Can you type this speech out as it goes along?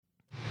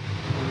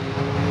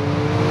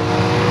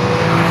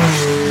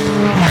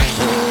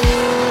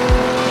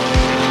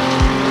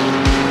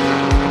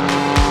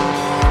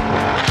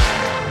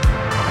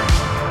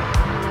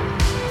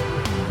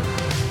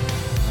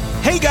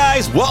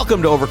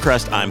Welcome to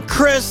Overcrest. I'm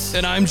Chris.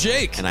 And I'm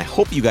Jake. And I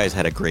hope you guys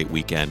had a great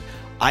weekend.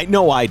 I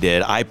know I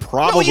did. I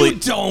probably... No, you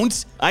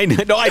don't. I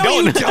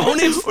don't. You don't.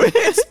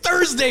 It's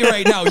Thursday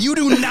right now. You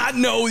do not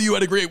know you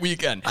had a great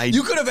weekend.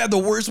 You could have had the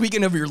worst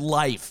weekend of your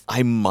life.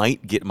 I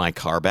might get my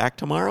car back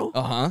tomorrow.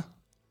 Uh-huh.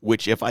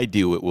 Which, if I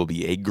do, it will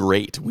be a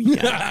great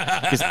weekend.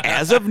 Because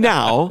as of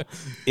now,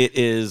 it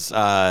is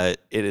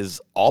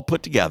all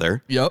put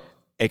together. Yep.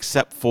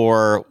 Except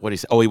for what he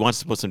said. Oh, he wants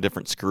to put some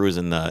different screws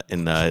in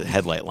the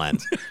headlight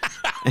lens.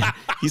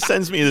 He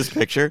sends me this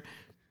picture,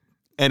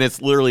 and it's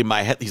literally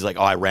my head. He's like,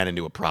 "Oh, I ran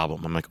into a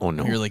problem." I'm like, "Oh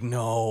no!" You're like,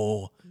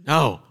 "No,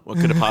 what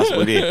could it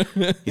possibly be?"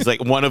 He's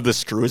like, "One of the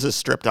screws is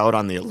stripped out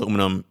on the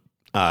aluminum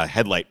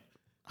headlight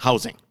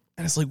housing."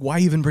 And it's like, why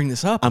even bring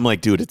this up? I'm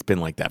like, dude, it's been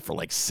like that for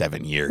like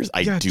 7 years.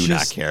 I do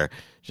not care.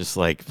 Just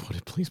like,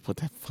 please put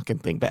that fucking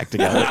thing back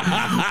together.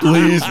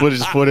 Please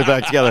just put it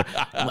back together.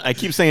 I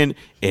keep saying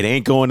it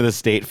ain't going to the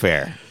state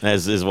fair. That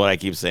is what I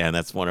keep saying.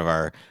 That's one of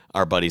our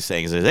buddies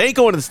saying is it ain't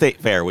going to the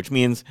state fair, which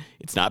means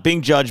it's not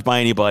being judged by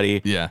anybody.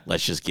 Yeah.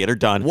 Let's just get her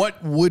done.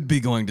 What would be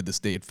going to the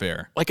state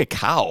fair? Like a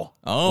cow.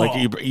 Oh.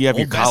 Like you have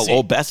your cow,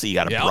 old Bessie. You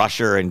got to brush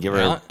her and give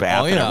her a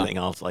bath and everything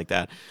else like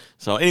that.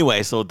 So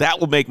anyway, that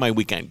will make my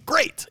weekend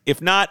great.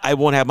 If not, I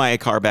won't have my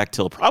car back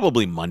till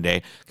probably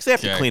Monday because they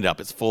have to clean it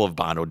up. It's full of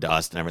Bondo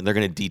dust and everything. They're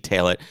going to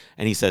detail it.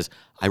 And he says,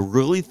 I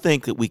really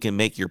think that we can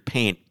make your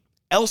paint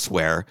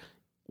elsewhere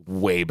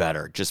way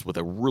better, just with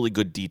a really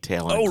good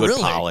detail and good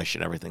polish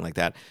and everything like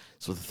that.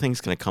 So the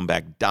thing's going to come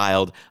back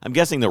dialed. I'm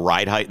guessing the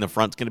ride height in the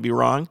front's going to be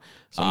wrong.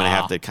 So I'm going to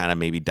have to kind of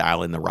maybe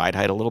dial in the ride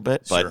height a little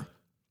bit. But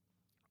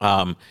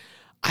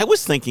I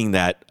was thinking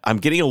that I'm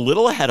getting a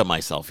little ahead of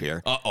myself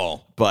here.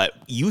 But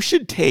you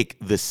should take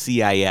the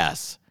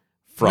CIS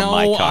from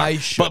my car. I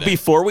shouldn't. But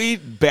before we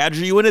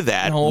badger you into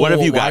that, what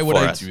have you got for us?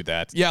 Why would I do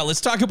that? Yeah,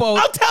 let's talk about...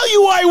 I'll tell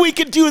you why we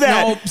could do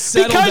that. No,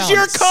 because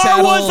your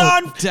car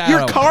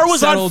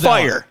was on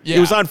fire. Yeah, it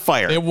was on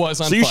fire. It was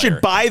on fire. So you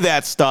should buy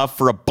that stuff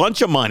for a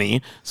bunch of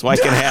money so I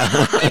can have...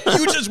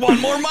 You just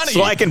want more money.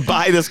 So I can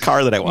buy this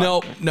car that I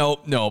want.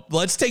 No.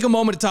 Let's take a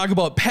moment to talk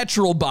about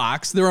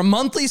Petrolbox. They're a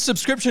monthly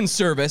subscription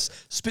service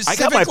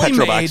specifically I got my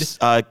Petrolbox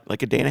made...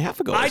 like a day and a half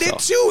ago. I did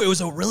too. It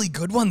was a really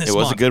good one this month. It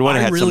was a good one.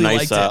 It had really some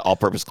nice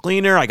all-purpose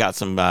cleaner. I got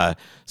some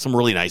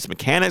really nice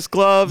mechanics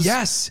gloves.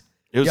 Yes.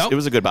 It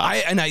was a good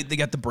box. They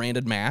got the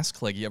branded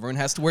mask. Like everyone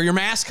has to wear your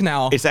mask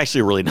now. It's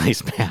actually a really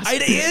nice mask.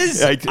 It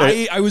is.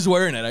 I was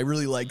wearing it. I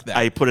really like that.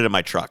 I put it in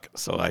my truck.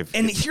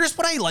 And here's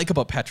what I like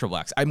about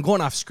Petrolbox. I'm going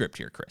off script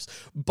here, Chris.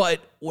 But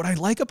what I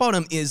like about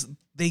them is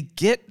they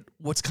get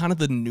what's kind of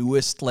the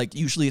newest, like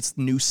usually it's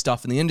new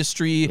stuff in the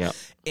industry. Yep.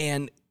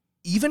 And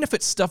even if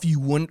it's stuff you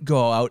wouldn't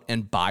go out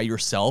and buy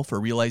yourself or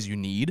realize you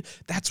need,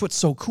 that's what's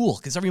so cool.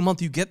 Because every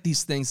month you get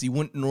these things you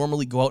wouldn't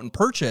normally go out and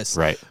purchase.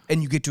 Right.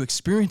 And you get to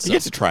experience them. You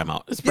get to try them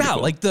out. It's pretty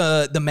cool. Like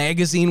the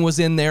magazine was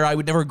in there. I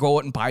would never go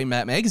out and buy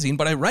that magazine,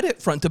 but I read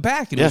it front to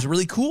back. And it was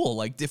really cool.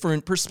 Like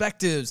different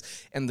perspectives.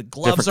 And the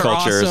gloves different are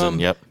cultures awesome.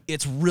 And,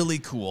 It's really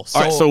cool.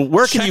 All right, so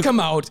where can check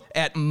them out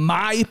at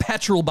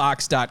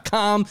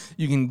mypetrolbox.com.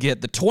 You can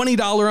get the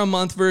 $20 a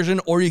month version,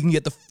 or you can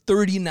get the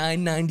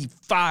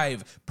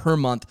 $39.95 per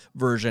month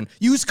version.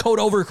 Use code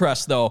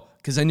Overcrest though,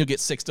 because then you'll get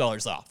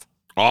 $6 off.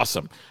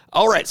 Awesome.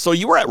 All right, so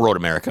you were at Road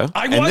America.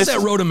 I was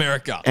at Road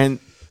America, and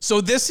so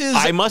this is.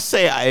 I must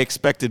say, I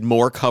expected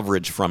more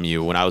coverage from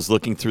you when I was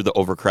looking through the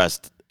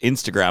Overcrest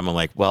Instagram. I'm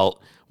like,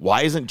 well,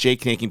 why isn't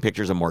Jake taking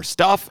pictures of more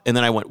stuff? And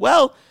then I went,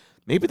 well,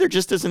 maybe there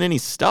just isn't any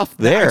stuff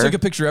there. I took a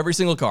picture of every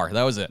single car.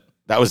 That was it.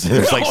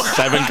 There's like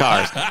 7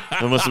 cars.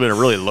 It must have been a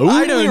really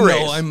lonely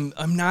race.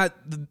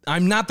 I'm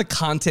not the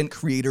content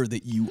creator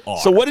that you are.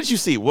 So what did you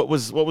see? What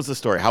was the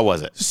story? How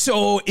was it?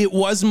 So it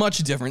was much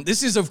different.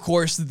 This is, of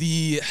course,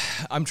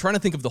 I'm trying to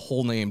think of the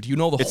whole name. Do you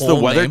know It's whole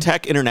the name?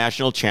 WeatherTech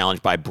International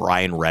Challenge by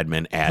Brian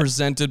Redman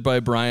presented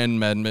by Brian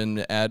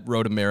Medman at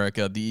Road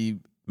America. The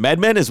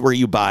Medman is where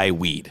you buy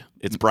weed.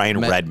 It's Brian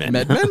Redman.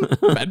 Medman?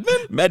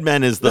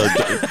 Medman is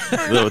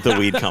the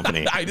weed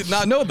company. I did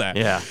not know that.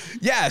 Yeah.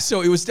 So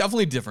it was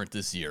definitely different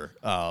this year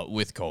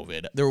with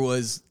COVID. There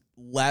was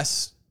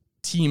less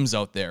teams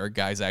out there,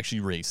 guys actually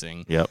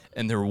racing. Yep.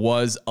 And there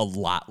was a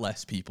lot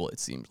less people,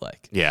 it seemed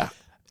like. Yeah.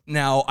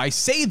 Now, I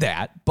say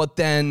that, but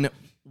then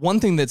one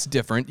thing that's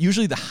different,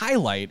 usually the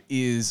highlight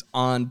is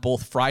on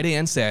both Friday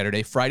and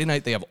Saturday. Friday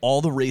night, they have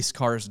all the race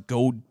cars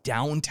go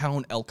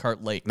downtown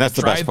Elkhart Lake. That's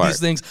the best part. Drive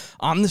these things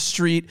on the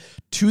street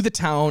to the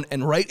town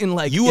and right in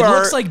like,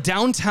 looks like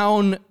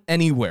downtown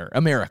anywhere,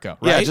 America,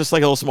 right? Yeah, just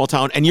like a little small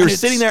town. And you're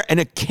sitting there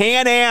and a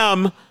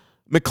Can-Am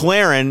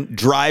McLaren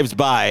drives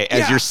by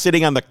as you're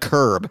sitting on the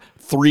curb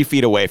 3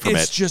 feet away from it.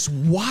 It's just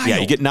wild. Yeah,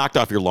 you get knocked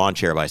off your lawn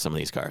chair by some of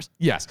these cars.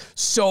 Yes.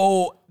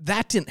 So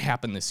that didn't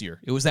happen this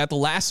year. It was at the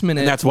last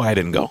minute. And that's why I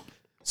didn't go.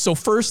 So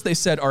first they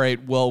said, all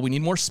right, well, we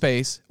need more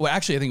space. Well,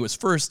 actually, I think it was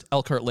first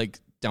Elkhart Lake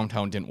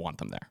downtown didn't want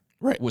them there.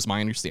 Right. Was my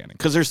understanding.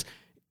 Because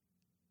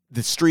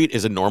the street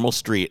is a normal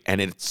street,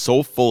 and it's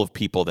so full of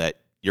people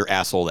that you're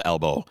asshole to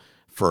elbow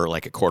for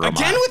like a quarter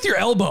mile. Again with your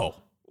elbow.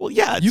 Well,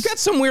 yeah. You got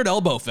some weird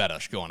elbow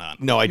fetish going on.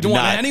 No, I do not. You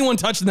don't not. want anyone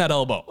touching that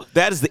elbow.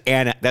 That is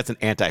that's an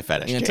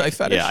anti-fetish.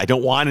 Anti-fetish? Yeah, I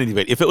don't want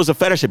anybody. If it was a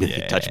fetish, I'd be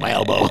like, touch my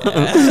elbow.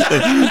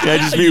 I'd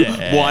just be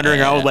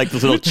wandering around with like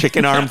this little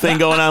chicken arm thing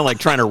going on, like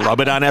trying to rub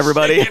it on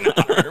everybody.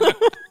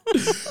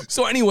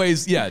 So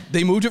anyways, yeah,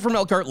 they moved it from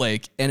Elkhart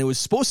Lake, and it was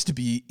supposed to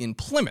be in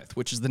Plymouth,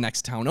 which is the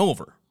next town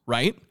over,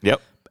 right?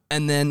 Yep.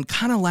 And then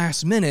kind of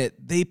last minute,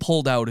 they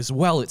pulled out as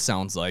well, it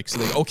sounds like. So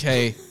they,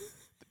 okay,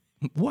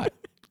 what?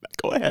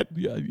 Go ahead.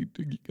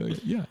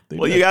 Yeah.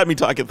 Well, you got me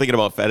thinking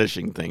about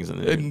fetishing things.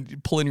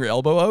 And pulling your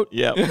elbow out?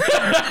 Yeah.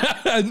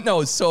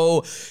 No,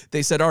 so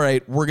they said, all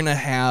right, we're going to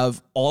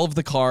have all of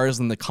the cars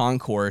in the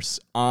concourse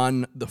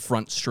on the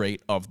front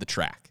straight of the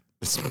track.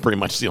 It's pretty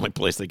much the only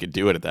place they could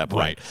do it at that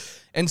point. Right.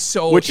 And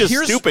so which is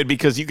stupid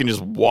because you can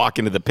just walk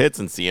into the pits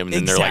and see them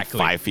and they're like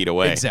 5 feet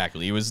away.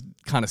 Exactly. It was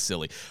kind of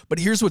silly. But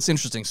here's what's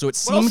interesting. So it what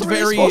seemed else are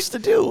very you supposed to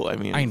do. I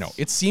mean, I know.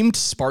 It seemed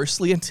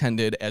sparsely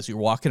attended as you're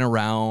walking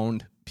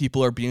around.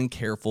 People are being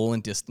careful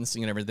and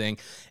distancing and everything.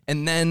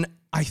 And then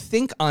I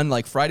think on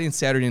like Friday and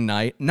Saturday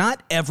night,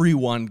 not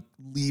everyone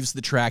leaves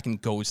the track and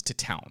goes to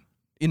town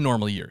in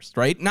normal years,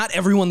 right? Not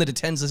everyone that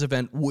attends this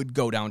event would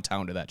go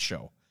downtown to that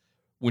show.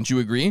 Wouldn't you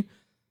agree?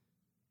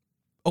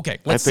 Okay,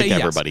 let's say yes. I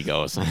think everybody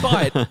goes.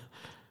 But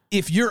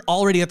if you're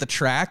already at the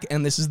track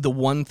and this is the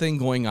one thing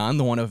going on,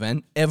 the one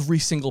event, every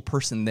single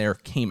person there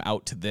came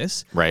out to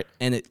this. Right.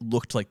 And it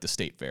looked like the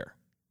state fair.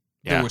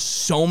 Yeah. There were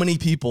so many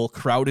people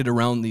crowded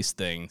around these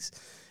things.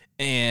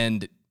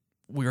 And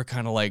we were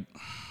kind of like,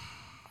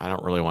 I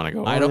don't really want to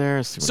go over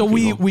there. So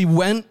we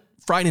went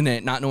Friday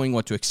night not knowing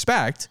what to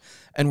expect.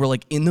 And we're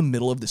like in the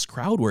middle of this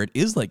crowd where it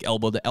is like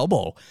elbow to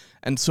elbow.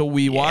 And so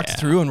we walked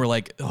through and we're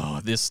like,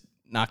 oh, this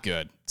not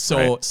good.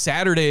 So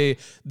Saturday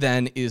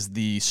then is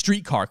the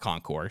streetcar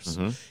concourse.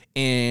 Mm-hmm.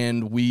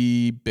 And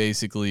we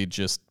basically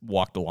just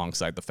walked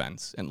alongside the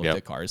fence and looked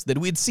at cars that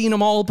we'd seen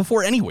them all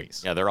before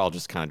anyways. Yeah, they're all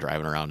just kind of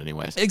driving around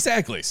anyways.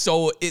 Exactly.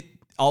 So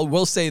I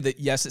will say that,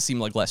 yes, it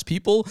seemed like less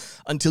people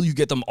until you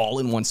get them all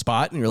in one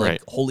spot and you're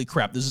like, holy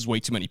crap, this is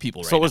way too many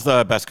people So what was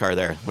the best car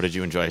there? What did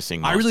you enjoy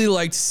seeing most? I really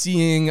liked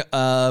seeing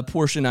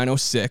Porsche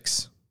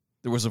 906.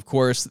 There was, of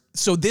course,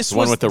 so this the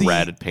was one with the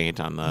red paint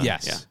on the...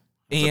 Yes. Yeah.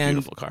 It's a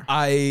beautiful car.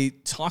 I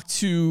talked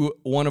to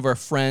one of our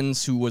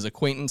friends who was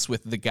acquaintance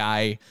with the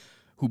guy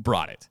who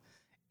brought it.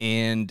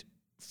 And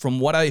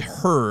from what I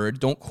heard,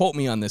 don't quote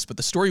me on this, but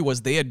the story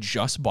was they had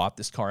just bought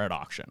this car at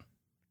auction.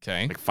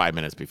 Okay. Like 5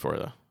 minutes before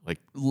though.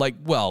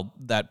 Well,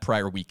 that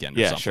prior weekend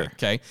or something. Sure.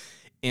 Okay.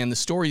 And the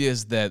story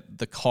is that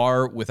the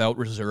car without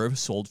reserve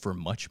sold for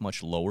much,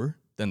 much lower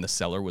than the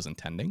seller was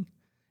intending.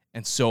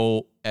 And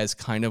so as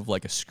kind of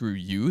like a screw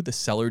you, the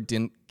seller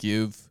didn't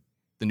give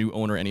the new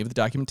owner any of the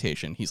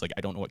documentation. He's like,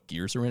 I don't know what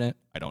gears are in it.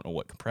 I don't know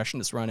what compression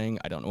is running.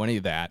 I don't know any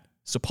of that,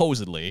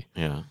 supposedly.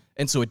 Yeah.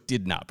 And so it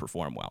did not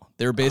perform well.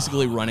 They were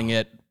basically running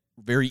it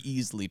very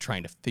easily,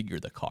 trying to figure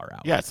the car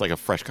out. Yeah, it's like a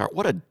fresh car.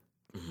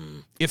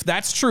 If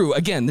that's true,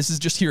 again, this is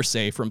just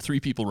hearsay from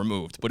 3 people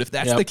removed. But if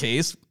that's the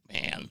case,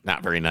 man.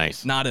 Not very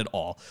nice. Not at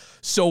all.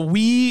 So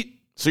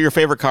your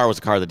favorite car was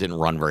a car that didn't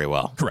run very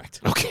well?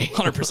 Correct. Okay.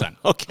 100%.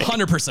 Okay.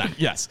 100%,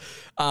 yes.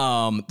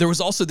 There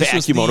was also... The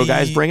Akimoto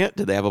guys bring it?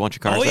 Did they have a bunch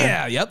of cars there? Oh,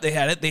 yeah. Yep, they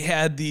had it. They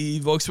had the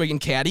Volkswagen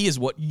Caddy is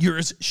what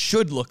yours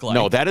should look like.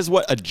 No, that is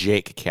what a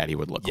Jake Caddy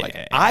would look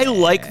like. I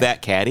like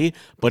that Caddy,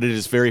 but it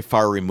is very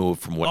far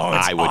removed from what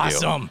I would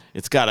do.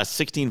 It's got a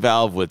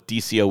 16-valve with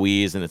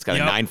DCOEs, and it's got a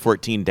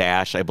 914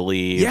 dash, I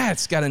believe. Yeah,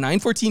 it's got a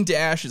 914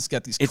 dash. It's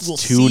got these cool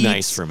seats. It's too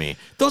nice for me.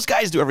 Those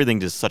guys do everything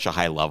to such a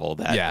high level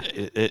that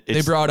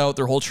they brought out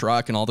their whole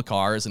truck and all the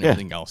cars and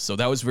everything else. So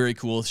that was very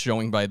cool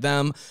showing by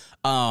them.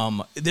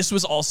 This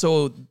was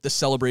also the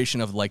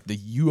celebration of like the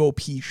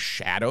UOP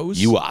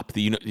Shadows. UOP,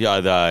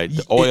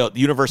 the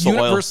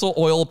Universal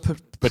Oil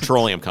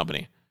Petroleum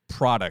Company.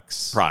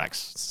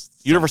 Products.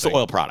 Universal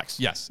Oil Products.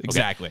 Yes,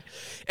 exactly. Okay.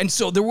 And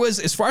so there was,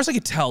 as far as I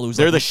could tell, it was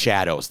they're the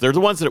shadows. They're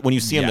the ones that when you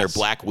see them, they're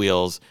black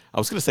wheels. I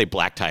was going to say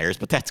black tires,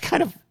 but that's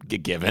kind of a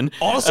given.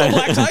 Also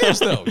black tires,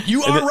 though.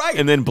 You are right.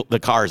 And then the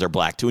cars are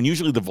black, too. And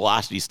usually the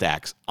velocity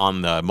stacks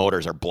on the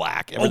motors are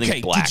black.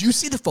 Everything's black. Did you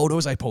see the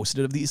photos I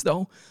posted of these,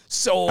 though?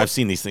 So I've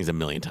seen these things a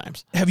million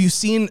times. Have you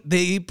seen,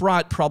 they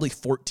brought probably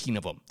 14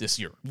 of them this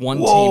year. One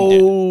team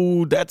did.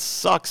 Whoa, that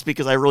sucks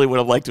because I really would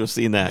have liked to have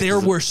seen that. There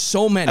were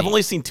so many. I've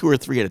only seen 2 or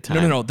 3 at a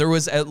time. No. There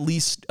was at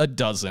least a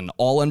dozen,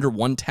 all under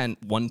one tent.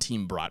 One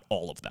team brought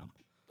all of them.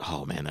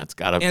 Oh, man, that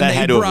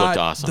had to have looked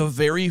awesome. The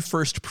very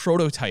first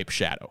prototype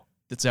Shadow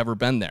that's ever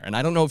been there. And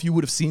I don't know if you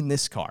would have seen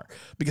this car.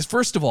 Because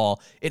first of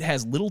all, it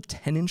has little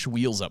 10-inch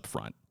wheels up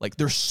front. Like,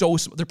 they're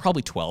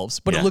probably 12s,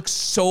 but it looks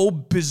so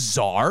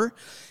bizarre.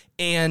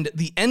 And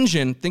the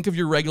engine, think of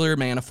your regular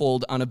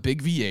manifold on a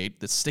big V8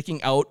 that's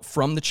sticking out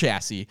from the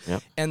chassis.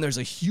 Yep. And there's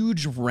a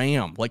huge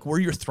ram, like where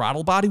your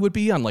throttle body would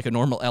be on like a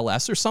normal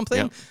LS or something.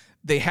 Yep.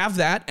 They have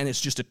that, and it's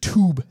just a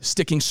tube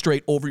sticking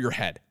straight over your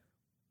head.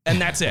 And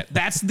that's it.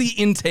 That's the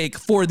intake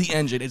for the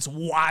engine. It's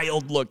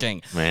wild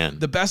looking. Man.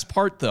 The best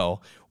part,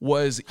 though,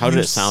 was... How did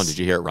it sound? Did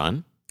you hear it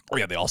run? Oh,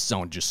 yeah, they all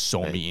sound just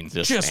so mean.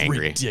 Just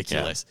angry.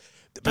 Ridiculous. Yeah.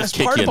 The best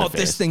part about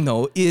this thing,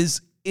 though,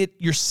 is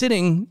you're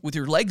sitting with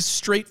your legs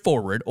straight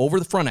forward over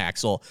the front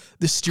axle.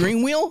 The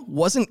steering wheel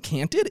wasn't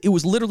canted. It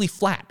was literally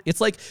flat.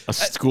 It's like a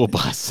school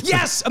bus.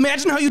 Yes.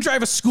 Imagine how you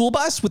drive a school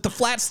bus with the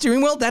flat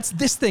steering wheel. That's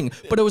this thing.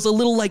 But it was a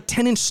little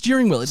 10-inch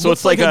steering wheel. So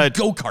it's like a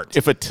go-kart.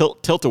 If a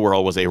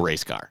Tilt-A-Whirl was a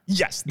race car.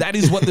 Yes, that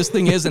is what this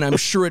thing is. And I'm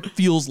sure it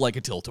feels like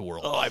a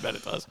Tilt-A-Whirl. Oh, I bet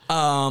it does.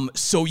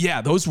 So yeah,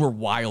 those were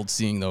wild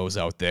seeing those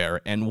out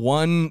there. And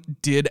one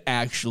did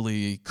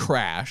actually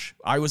crash.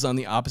 I was on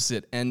the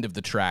opposite end of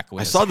the track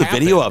when I saw the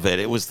video of it.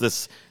 It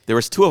was there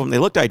was two of them. They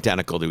looked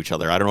identical to each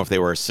other. I don't know if they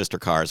were sister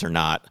cars or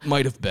not.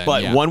 Might have been,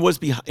 but one was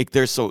behind.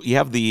 So you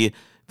have the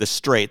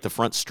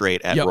front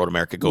straight at Road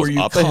America goes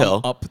up a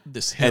hill, up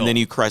this hill, and then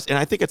you crest. And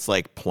I think it's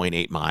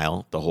 0.8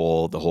 mile. The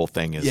whole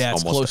thing is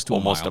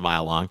almost a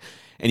mile long.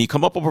 And you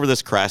come up over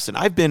this crest, and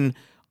I've been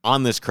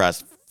on this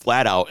crest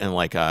flat out in an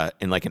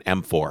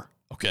M4,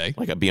 okay,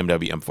 like a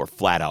BMW M4,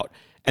 flat out,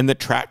 and the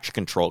traction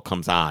control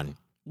comes on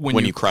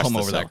when you crest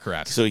over that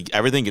crest. So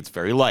everything gets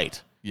very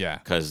light. Yeah.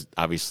 Because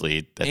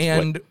obviously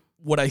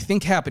what I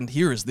think happened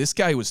here is this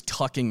guy was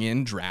tucking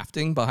in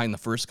drafting behind the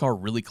first car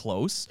really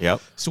close. Yep.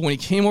 So when he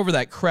came over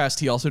that crest,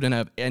 he also didn't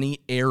have any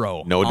aero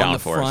on the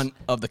front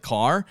of the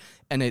car.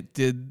 And it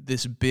did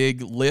this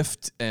big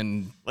lift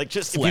and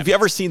if you've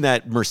ever seen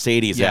that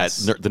Mercedes at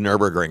the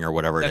Nürburgring or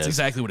whatever That's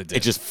exactly what it did.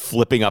 It's just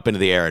flipping up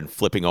into the air and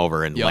flipping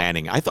over and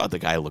landing. I thought the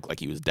guy looked like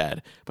he was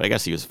dead, but I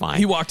guess he was fine.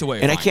 He walked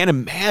away And fine. I can't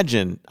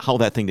imagine how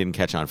that thing didn't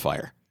catch on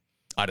fire.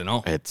 I don't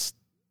know. It's...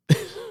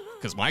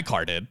 Because my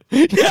car did.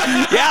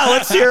 Yeah,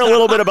 let's hear a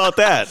little bit about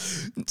that.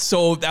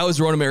 So that was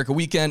Road America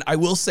weekend. I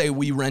will say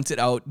we rented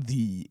out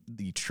the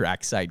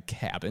trackside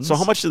cabins. So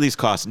how much do these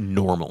cost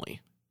normally?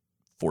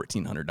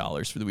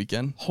 $1,400 for the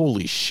weekend.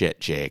 Holy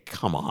shit, Jake.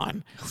 Come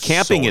on.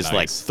 Camping is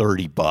like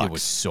 $30. It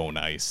was so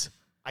nice.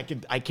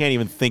 I can't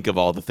even think of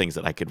all the things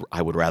that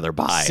I would rather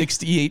buy.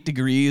 68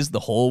 degrees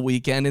the whole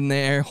weekend in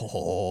there.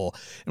 Oh,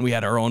 and we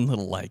had our own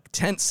little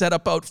tent set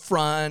up out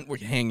front. We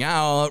could hang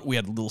out. We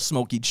had a little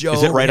Smoky Joe.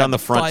 Is it right on the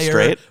front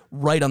straight?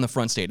 Right on the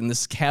front straight. And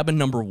this is cabin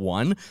number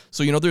 1.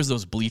 So there's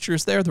those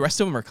bleachers there. The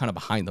rest of them are kind of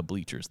behind the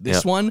bleachers.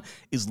 This one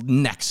is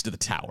next to the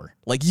tower.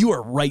 Like you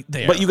are right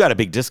there. But you got a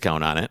big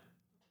discount on it.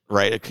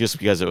 Right, just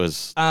because it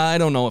was... I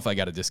don't know if I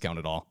got a discount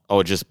at all.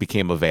 Oh, it just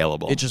became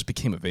available. It just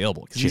became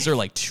available because these are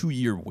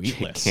 2-year wait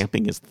lists.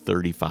 Camping is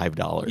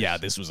 $35. Yeah,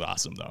 this was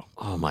awesome though.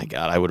 Oh my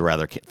God, I would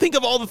rather... Think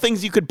of all the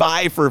things you could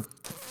buy for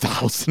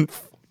 $1,000.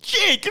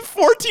 Jake, it's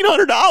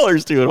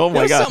 $1,400, dude. Oh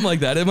my God. Something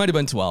like that. It might have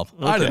been 12.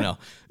 Okay. I don't know.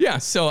 Yeah,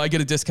 so I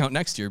get a discount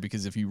next year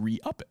because if you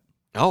re-up it.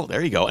 Oh,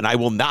 there you go. And I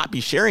will not be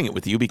sharing it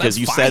with you because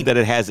you said that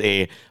it has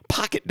a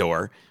pocket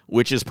door,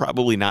 which is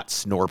probably not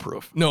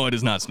snore-proof. No, it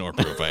is not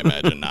snore-proof. I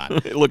imagine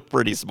not. It looked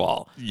pretty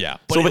small. Yeah,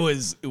 but it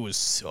was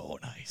so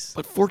nice.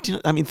 But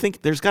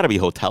think there's got to be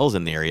hotels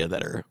in the area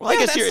that are... Well, I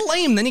guess that's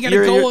lame. Then you got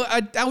to go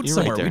out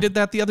somewhere. Right, we did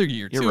that the other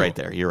year, too. You're right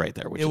there.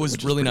 It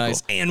was really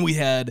nice. Cool. And we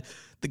had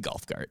the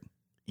golf cart.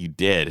 You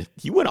did.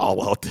 You went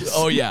all out this.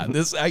 Oh yeah,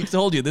 I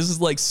told you this is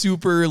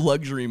super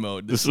luxury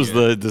mode. This is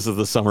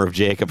the summer of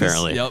Jake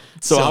apparently. Yep.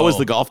 So how was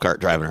the golf cart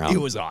driving around? It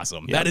was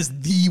awesome. Yep. That is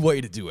the way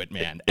to do it,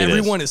 man.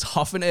 Everyone is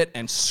huffing it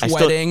and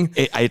sweating.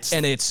 I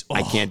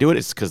can't do it.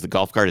 It's because the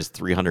golf cart is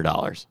 $300.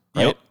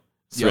 Right? Yep.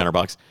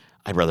 $300.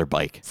 I'd rather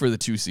bike for the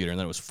 2-seater, and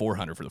then it was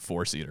 $400 for the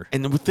 4-seater.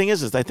 And the thing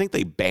is I think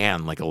they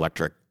ban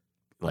electric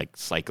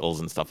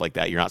cycles and stuff like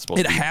that. You're not supposed.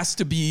 It has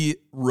to be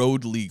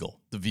road legal.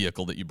 The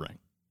vehicle that you bring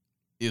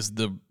is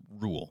the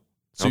rule.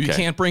 So you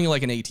can't bring an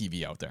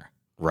ATV out there.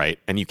 Right.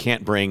 And you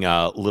can't bring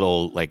a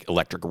little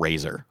electric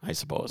razor, I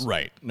suppose.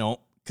 Right. No,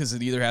 because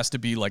it either has to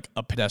be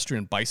a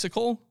pedestrian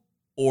bicycle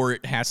or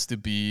it has to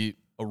be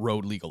a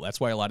road legal. That's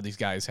why a lot of these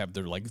guys have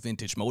their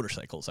vintage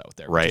motorcycles out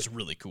there, which is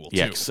really cool too.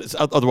 Yeah,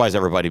 otherwise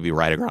everybody would be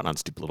riding around on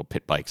stupid little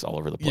pit bikes all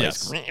over the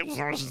place.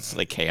 Yes. It's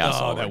like chaos.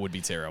 Oh, that would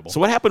be terrible. So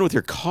what happened with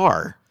your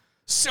car?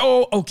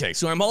 So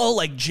I'm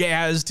all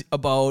jazzed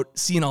about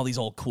seeing all these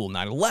old cool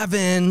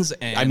 911s.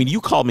 And I mean, you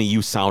called me,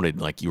 you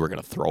sounded like you were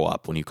going to throw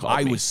up when you called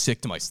me. I was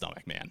sick to my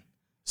stomach, man.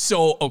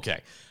 So,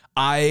 okay.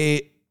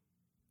 I'll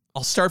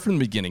start from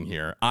the beginning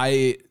here.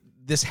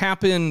 This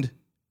happened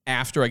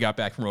after I got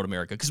back from Road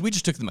America because we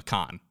just took the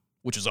Macan,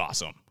 which is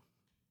awesome.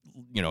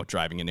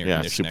 Driving in air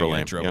conditioning. Super lame.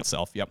 And drove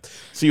itself. Yep.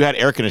 So you had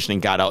air conditioning,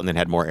 got out, and then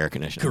had more air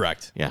conditioning.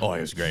 Correct. Yeah. Oh,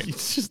 it was great.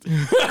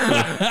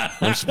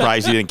 I'm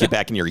surprised you didn't get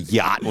back in your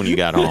yacht when you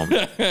got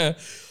home.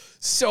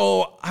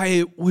 So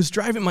I was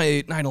driving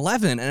my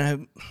 911,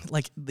 and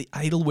the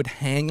idle would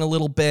hang a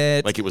little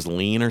bit. Like it was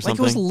lean or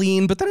something? Like it was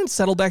lean, but then it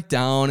settled back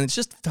down, and it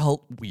just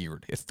felt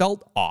weird. It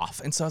felt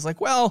off. And so I was like,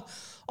 well,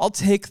 I'll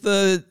take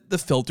the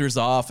filters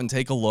off and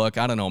take a look.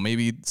 I don't know,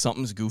 maybe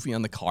something's goofy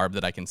on the carb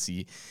that I can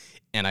see.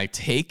 And I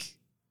take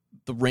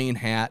the rain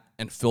hat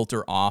and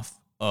filter off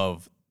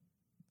of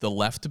the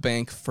left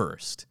bank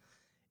first.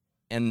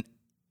 And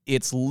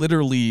it's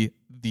literally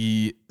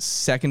the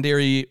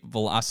secondary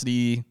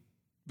velocity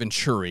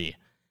venturi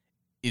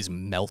is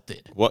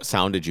melted. What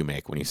sound did you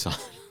make when you saw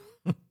it?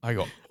 I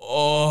go,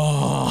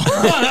 oh.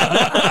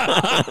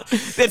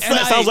 It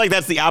sounds like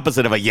that's the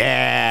opposite of a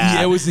yeah.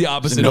 Yeah, it was the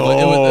opposite no.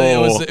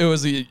 of it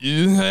was the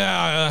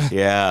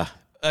yeah.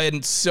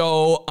 And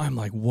so I'm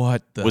like,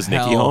 what the was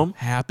hell Nikki home?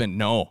 happened?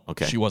 No.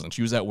 Okay. She wasn't.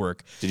 She was at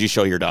work. Did you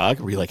show your dog?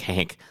 Were you like,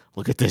 Hank,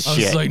 look at this I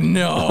shit? was like,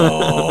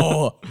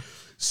 no.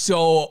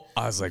 So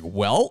I was like,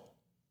 well,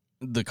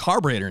 the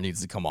carburetor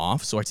needs to come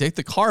off. So I take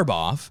the carb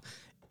off,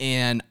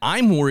 and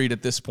I'm worried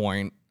at this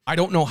point. I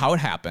don't know how it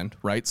happened,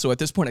 right? So at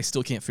this point, I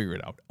still can't figure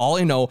it out. All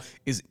I know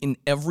is in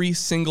every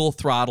single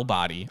throttle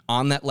body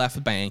on that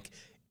left bank,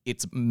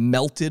 it's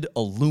melted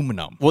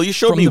aluminum. Well, you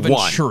showed me one.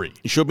 Venturi.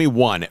 You showed me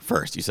one at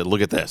first. You said,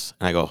 look at this.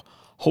 And I go,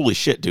 holy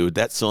shit, dude,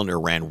 that cylinder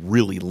ran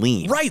really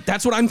lean. Right,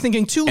 that's what I'm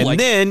thinking too. And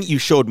then you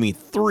showed me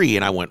 3,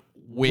 and I went,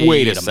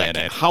 wait a second.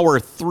 Minute. How are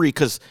 3?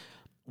 Because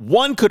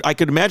I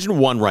could imagine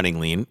 1 running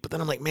lean, but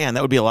then I'm like, man,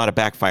 that would be a lot of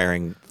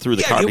backfiring through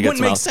the car. It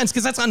wouldn't make sense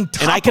because that's on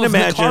top of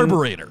the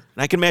carburetor. And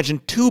I can imagine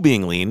 2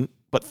 being lean,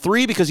 but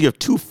 3 because you have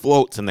 2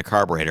 floats in the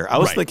carburetor. I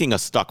was thinking a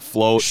stuck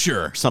float,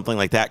 something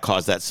like that,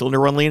 caused that cylinder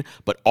run lean.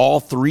 But all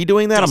 3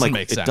 doing that, I'm like,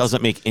 it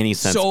doesn't make any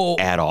sense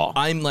at all.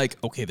 I'm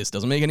like, okay, this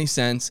doesn't make any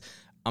sense.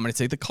 I'm going to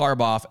take the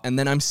carb off, and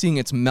then I'm seeing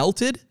it's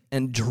melted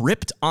and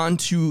dripped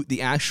onto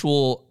the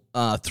actual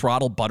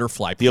throttle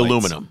butterfly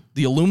plates.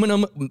 The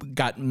aluminum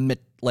got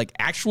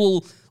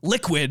actual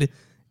liquid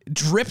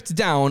dripped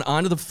down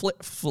onto the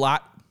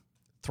flat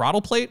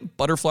throttle plate,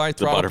 butterfly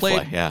throttle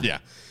plate. Yeah.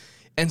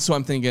 And so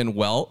I'm thinking,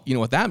 well, you know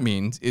what that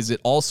means is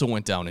it also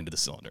went down into the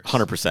cylinder.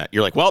 100%.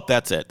 You're like, well,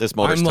 that's it. This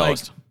motor's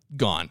toast. Like,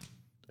 gone.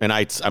 And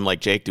I'm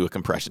like, Jake, do a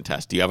compression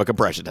test. Do you have a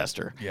compression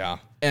tester? Yeah.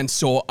 And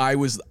so I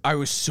was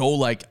so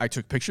like, I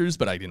took pictures,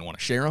 but I didn't want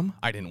to share them.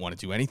 I didn't want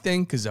to do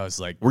anything because I was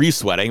like, were you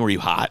sweating? Were you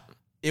hot?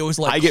 It was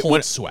like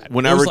cold sweat. It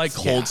was like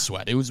cold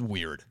sweat. It was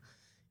weird.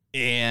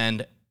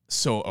 And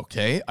so,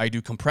 okay, I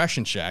do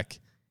compression check,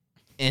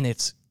 and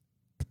it's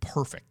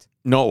perfect.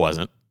 No, it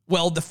wasn't.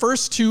 Well, the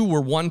first 2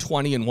 were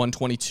 120 and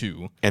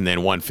 122. And then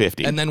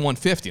 150. And then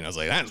 150. And I was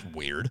like, that's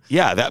weird.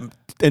 Yeah.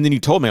 And then you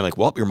told me, I'm like,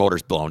 well, your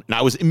motor's blown. And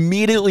I was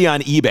immediately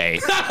on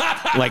eBay.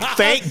 Like,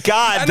 thank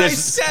God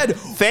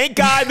thank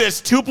God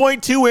this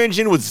 2.2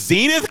 engine with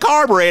Zenith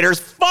carburetors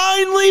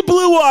finally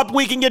blew up.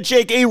 We can get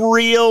Jake a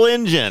real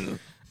engine.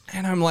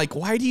 And I'm like,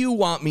 why do you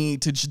want me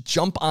to just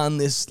jump on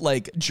this,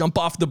 jump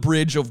off the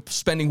bridge of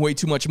spending way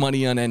too much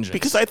money on engines?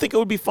 Because I think it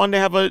would be fun to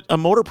have a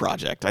motor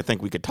project. I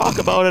think we could talk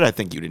about it. I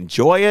think you'd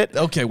enjoy it.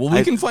 Okay, well,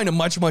 we can find a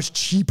much, much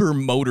cheaper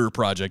motor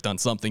project on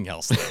something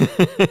else.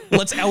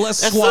 Let's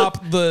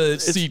swap the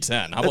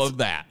C10. How about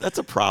that? That's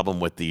a problem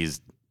with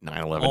these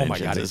 911 engines.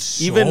 Oh my God, it's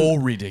so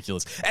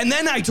ridiculous. And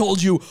then I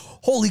told you,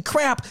 holy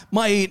crap,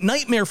 my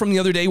nightmare from the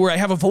other day where I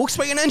have a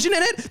Volkswagen engine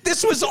in it,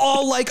 this was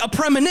all like a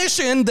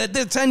premonition that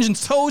this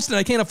engine's toast and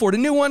I can't afford a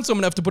new one, so I'm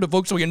going to have to put a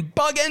Volkswagen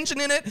Bug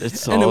engine in it.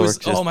 And it was,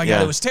 oh my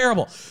God, it was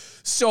terrible.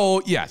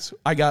 So yes,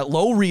 I got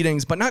low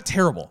readings, but not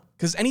terrible.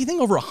 Because anything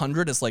over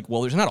 100 is like,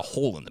 well, there's not a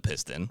hole in the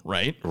piston,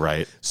 right?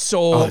 Right.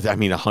 So,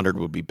 100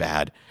 would be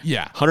bad.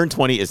 Yeah.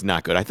 120 is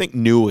not good. I think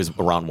new is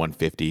around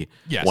 150,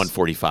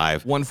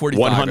 145.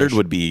 100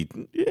 would be,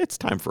 it's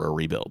time for a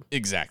rebuild.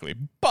 Exactly.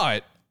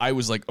 But I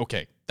was like,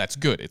 okay, that's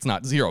good. It's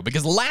not 0.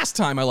 Because last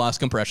time I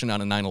lost compression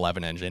on a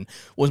 911 engine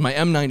was my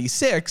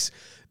M96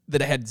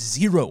 that had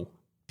 0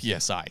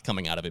 PSI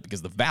coming out of it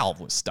because the valve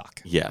was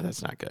stuck. Yeah,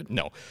 that's not good.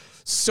 No.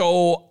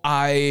 So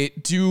I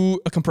do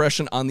a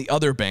compression on the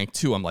other bank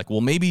too. I'm like, well,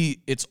 maybe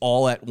it's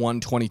all at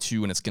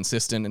 122 and it's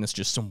consistent and it's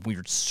just some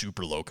weird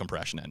super low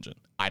compression engine.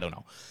 I don't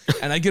know.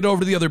 And I get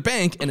over to the other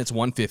bank and it's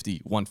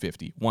 150,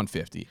 150,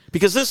 150.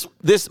 Because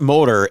this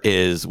motor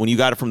is, when you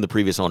got it from the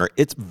previous owner,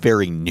 it's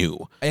very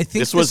new. I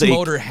think this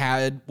motor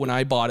had, when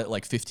I bought it,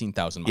 like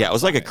 15,000 miles. Yeah, it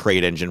was like a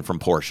crate engine from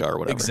Porsche or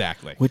whatever.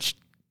 Exactly. Which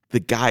the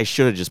guy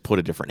should have just put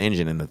a different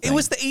engine in the thing. It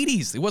was the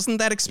 80s. It wasn't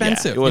that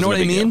expensive. Yeah, you know what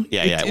I mean?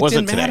 Yeah, it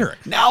wasn't didn't matter.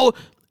 Now,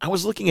 I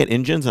was looking at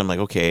engines. I'm like,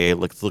 okay,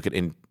 let's look at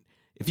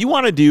if you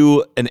want to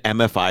do an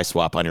MFI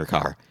swap on your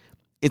car,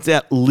 it's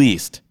at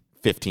least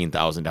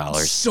 $15,000.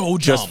 So dumb.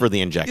 Just for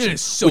the injection. It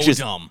is so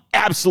dumb.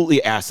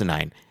 Absolutely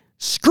asinine.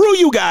 Screw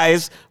you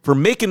guys for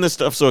making this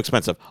stuff so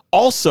expensive.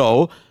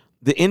 Also,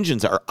 the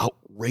engines are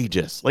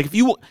outrageous. Like if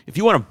you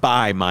want to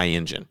buy my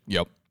engine.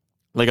 Yep.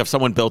 Like if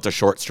someone built a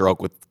short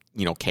stroke with,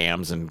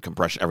 cams and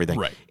compression, everything.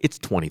 Right. It's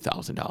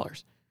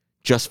 $20,000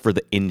 just for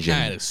the engine.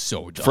 That is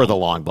so dumb. For the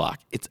long block.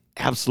 It's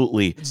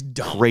absolutely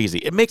crazy.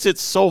 It makes it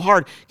so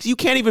hard because you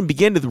can't even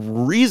begin to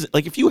reason.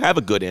 Like if you have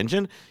a good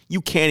engine,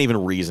 you can't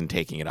even reason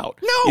taking it out.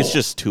 No. It's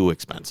just too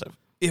expensive.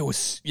 It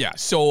was, yeah.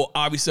 So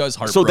obviously I was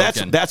heartbroken.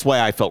 So that's why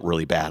I felt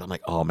really bad. I'm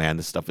like, oh man,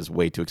 this stuff is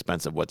way too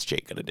expensive. What's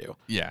Jake going to do?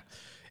 Yeah.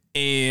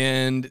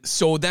 And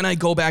so then I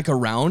go back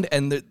around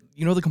and the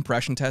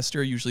compression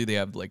tester, usually they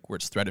have like where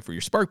it's threaded for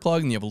your spark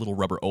plug and you have a little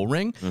rubber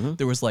O-ring. Mm-hmm.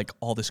 There was like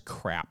all this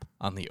crap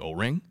on the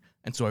O-ring.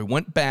 And so I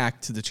went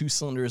back to the 2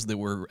 cylinders that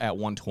were at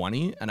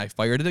 120 and I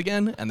fired it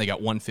again and they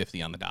got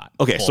 150 on the dot.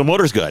 Okay, so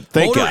motor's good.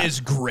 Thank God. Motor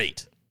is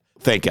great.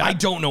 Thank God. I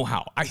don't know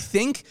how. I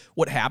think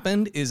what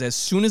happened is as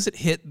soon as it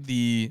hit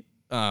the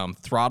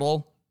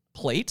throttle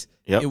plate,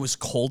 it was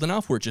cold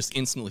enough where it just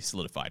instantly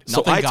solidified.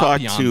 Nothing I got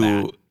talked beyond to,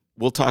 that.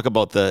 we'll talk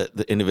about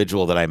the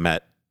individual that I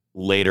met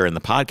later in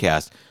the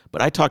podcast,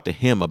 but I talked to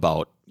him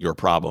about your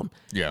problem.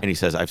 Yeah. And he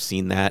says, I've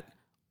seen that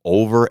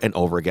over and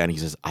over again. He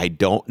says, I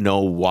don't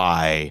know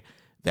why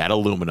that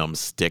aluminum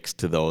sticks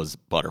to those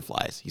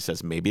butterflies. He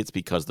says, maybe it's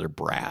because they're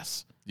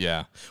brass.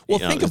 Yeah. Well,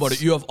 think about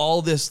it. You have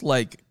all this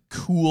like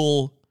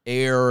cool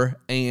air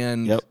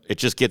and it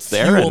just gets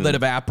there. Fuel that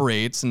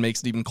evaporates and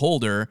makes it even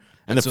colder.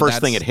 And the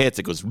first thing it hits,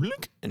 it goes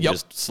and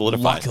just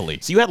solidifies. Luckily.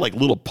 So you had like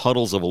little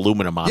puddles of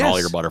aluminum on all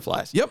your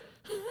butterflies. Yep.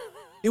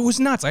 It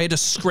was nuts. I had to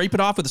scrape it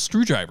off with a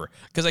screwdriver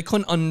because I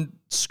couldn't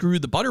unscrew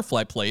the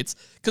butterfly plates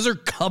because they're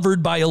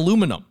covered by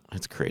aluminum.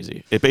 That's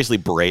crazy. It basically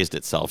brazed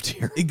itself to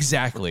your...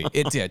 Exactly.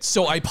 It did.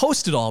 So I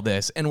posted all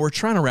this, and we're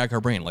trying to rack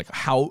our brain. Like,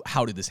 how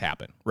did this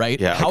happen, right?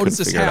 Yeah, how does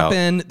this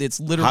happen? It's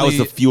literally... How is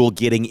the fuel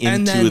getting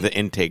into the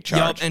intake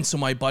charge? Yep. And so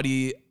my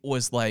buddy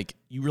was like,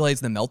 you realize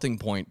the melting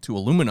point to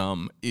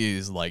aluminum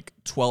is like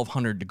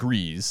 1,200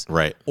 degrees.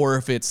 Right. Or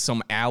if it's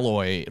some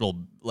alloy, it'll...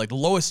 Like, the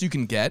lowest you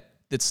can get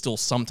that's still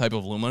some type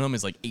of aluminum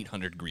is like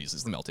 800 degrees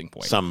is the melting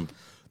point.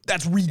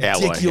 That's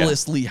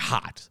ridiculously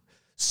hot.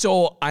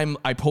 So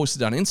I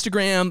posted on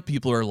Instagram.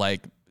 People are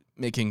like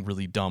making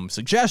really dumb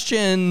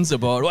suggestions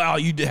about, well,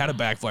 you had a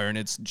backfire and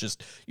it's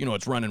just,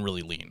 it's running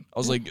really lean. I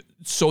was like,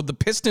 so the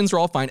pistons are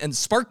all fine and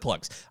spark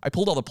plugs. I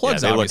pulled all the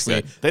plugs,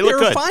 obviously. They look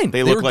good. Fine.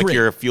 They look like great.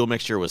 Your fuel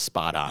mixture was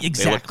spot on.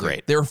 Exactly. They look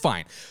great. They were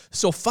fine.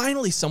 So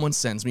finally someone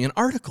sends me an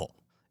article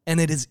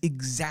and it is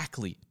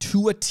exactly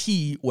to a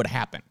T what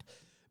happened.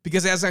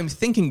 Because as I'm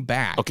thinking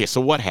back... Okay, so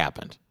what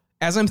happened?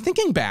 As I'm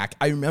thinking back,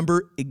 I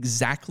remember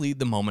exactly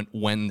the moment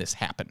when this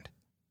happened.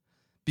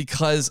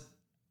 Because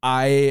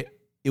it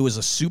was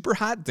a super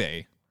hot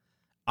day.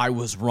 I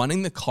was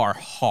running the car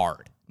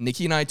hard.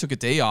 Nikki and I took a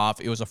day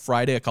off. It was a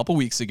Friday a couple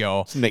weeks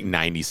ago. It's like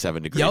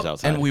 97 degrees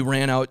outside. And we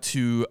ran out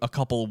to a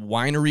couple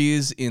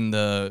wineries in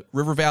the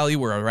River Valley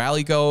where our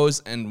rally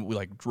goes, and we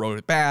rode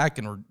it back,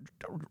 and we're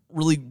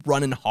really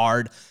running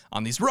hard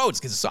on these roads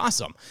because it's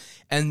awesome.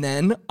 And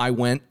then I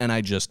went and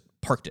I just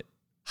parked it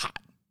hot.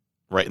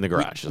 Right in the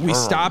garage. We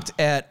stopped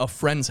at a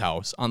friend's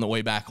house on the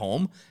way back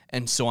home,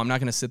 and so I'm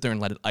not going to sit there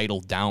and let it idle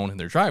down in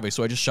their driveway,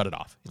 so I just shut it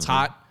off. It's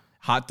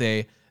hot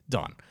day,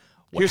 done.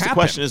 Here's the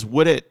question is,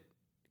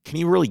 can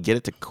you really get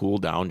it to cool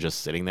down just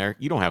sitting there?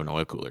 You don't have an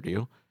oil cooler, do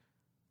you?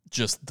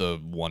 Just the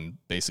one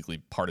basically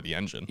part of the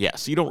engine. Yeah,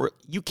 so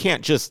you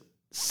can't just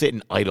sit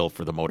and idle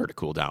for the motor to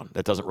cool down.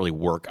 That doesn't really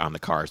work on the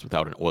cars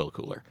without an oil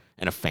cooler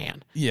and a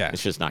fan. Yeah.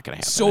 It's just not going to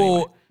happen. So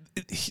anyway.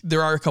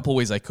 There are a couple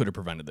ways I could have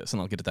prevented this,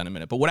 and I'll get to that in a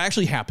minute. But what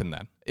actually happened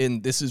then,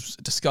 and this is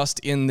discussed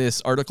in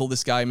this article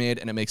this guy made,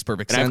 and it makes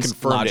perfect sense. And I've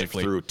confirmed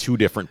logically. it through two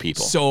different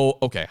people. So,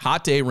 okay,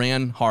 hot day,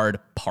 ran hard,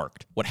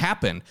 parked. What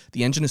happened,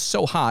 the engine is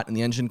so hot, and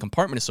the engine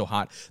compartment is so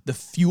hot, the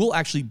fuel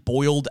actually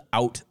boiled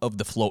out of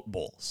the float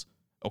bowls.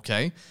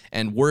 Okay?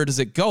 And where does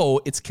it go?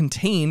 It's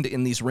contained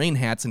in these rain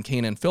hats and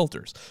K&N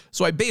filters.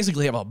 So I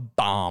basically have a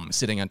bomb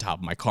sitting on top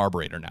of my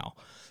carburetor now.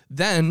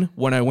 Then,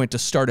 when I went to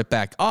start it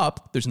back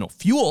up, there's no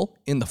fuel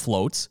in the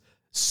floats,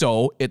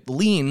 so it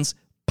leans,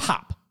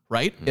 pop,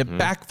 right? Mm-hmm. It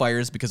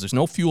backfires because there's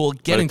no fuel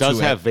getting to it. But it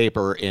does have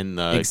vapor in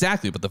the...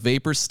 Exactly, but the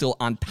vapor's still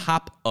on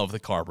top of the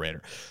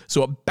carburetor.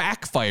 So it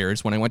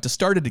backfires when I went to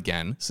start it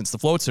again, since the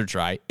floats are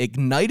dry,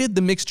 ignited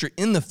the mixture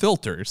in the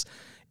filters,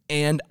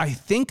 and I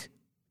think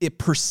it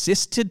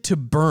persisted to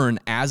burn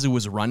as it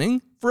was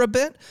running for a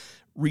bit,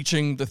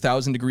 reaching the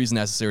 1,000 degrees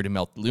necessary to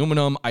melt the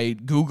aluminum. I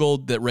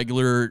Googled that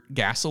regular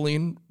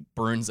gasoline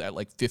burns at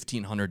like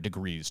 1,500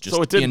 degrees just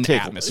so in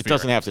atmosphere. It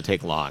doesn't have to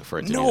take long for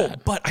it to do that. No,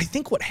 but I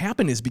think what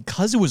happened is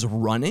because it was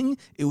running,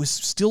 it was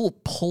still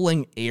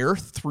pulling air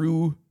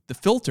through the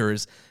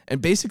filters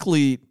and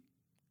basically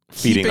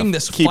keeping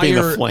the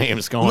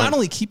flames going. Not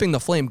only keeping the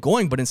flame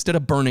going, but instead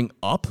of burning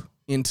up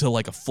into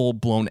like a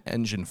full-blown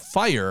engine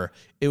fire,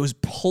 it was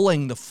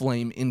pulling the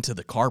flame into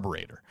the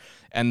carburetor.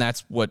 And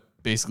that's what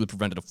basically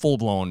prevented a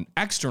full-blown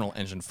external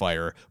engine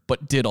fire,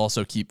 but did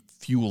also keep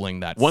fueling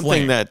that flame. One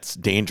thing that's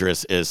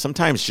dangerous is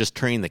sometimes just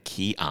turning the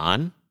key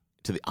on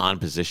to the on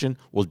position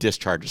will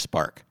discharge a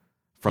spark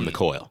from the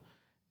coil.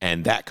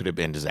 And that could have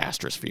been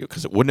disastrous for you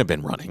because it wouldn't have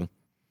been running.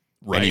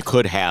 Right. And you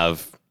could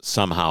have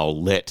somehow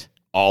lit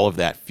all of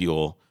that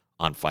fuel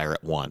on fire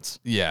at once.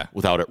 Yeah.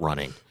 Without it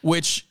running.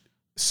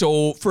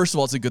 So, first of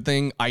all, it's a good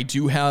thing. I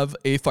do have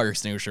a fire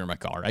extinguisher in my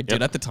car. I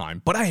did at the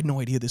time, but I had no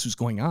idea this was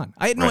going on.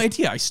 I had no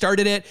idea. I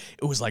started it.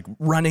 It was like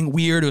running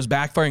weird. It was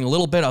backfiring a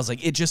little bit. I was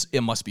like,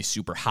 it must be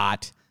super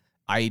hot.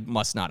 I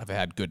must not have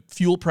had good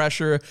fuel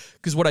pressure.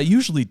 Because what I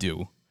usually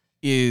do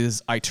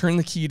is I turn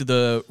the key to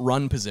the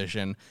run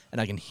position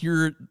and I can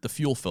hear the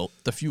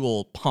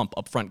fuel pump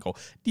up front go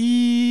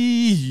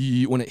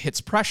dee when it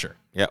hits pressure.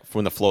 Yeah,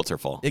 when the floats are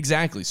full.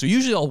 Exactly. So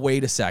usually I'll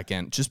wait a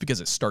second just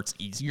because it starts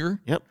easier.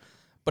 Yep.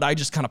 But I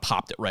just kind of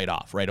popped it right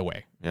off right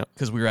away. Yep.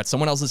 Because we were at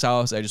someone else's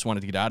house. I just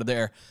wanted to get out of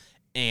there.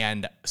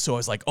 And so I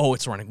was like, oh,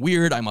 it's running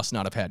weird. I must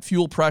not have had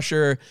fuel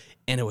pressure.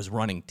 And it was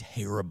running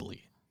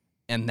terribly.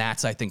 And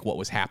that's, I think, what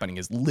was happening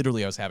is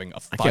literally I was having a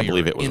fire I can't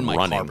believe it was in my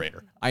running.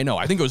 carburetor. I know.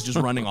 I think it was just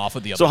running off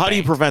of the other So how do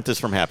you bank. prevent this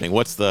from happening?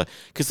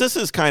 Because this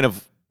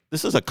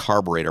is a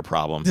carburetor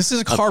problem. This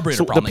is a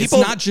carburetor problem. It's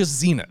not just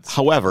Zenith.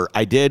 However,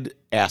 I did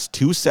ask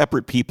 2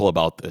 separate people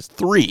about this,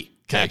 3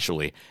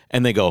 actually,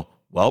 and they go,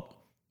 well,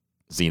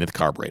 Zenith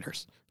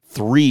carburetors.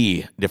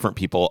 3 different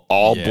people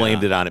all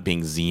blamed it on it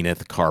being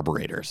Zenith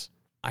carburetors.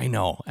 I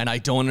know, and I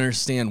don't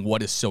understand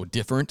what is so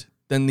different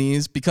than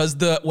these because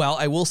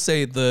I will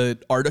say the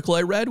article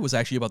I read was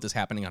actually about this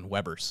happening on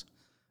Weber's.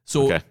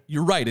 So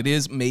You're right, it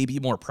is maybe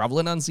more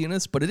prevalent on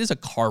Zeniths, but it is a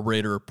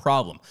carburetor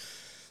problem.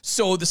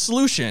 So the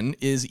solution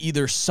is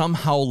either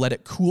somehow let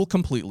it cool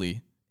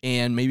completely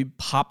and maybe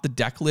pop the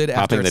deck lid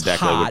after it's hot. Popping the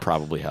deck lid would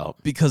probably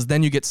help. Because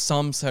then you get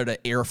some sort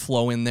of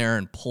airflow in there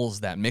and pulls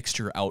that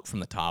mixture out from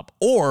the top.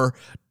 Or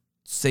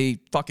say,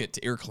 fuck it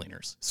to air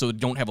cleaners. So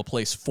don't have a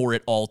place for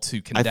it all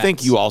to condense. I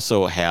think you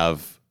also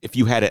have, if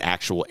you had an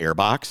actual air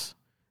box,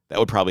 that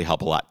would probably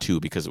help a lot too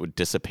because it would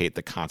dissipate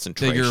the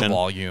concentration.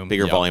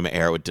 Bigger volume of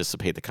air would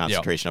dissipate the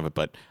concentration of it,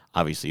 but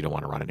obviously you don't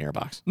want to run an air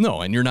box. No,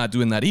 and you're not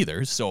doing that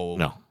either. So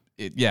no.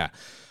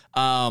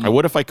 I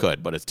would if I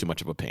could, but it's too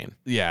much of a pain.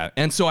 Yeah.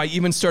 And so I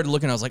even started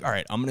looking, I was like, all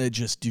right, I'm going to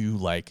just do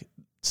like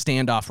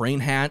standoff rain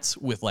hats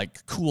with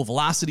like cool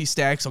velocity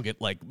stacks. I'll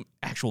get like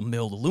actual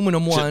milled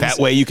aluminum ones. That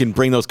way you can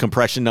bring those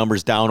compression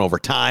numbers down over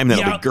time.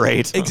 That'll be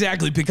great.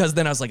 Exactly. Because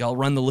then I was like, I'll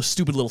run the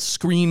stupid little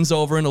screens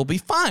over and it'll be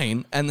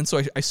fine. And then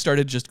so I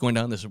started just going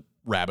down this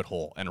rabbit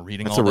hole and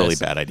reading all this. That's a really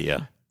bad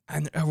idea.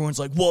 And everyone's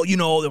like, well, you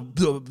know,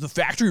 the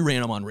factory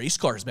ran them on race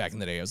cars back in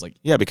the day. I was like,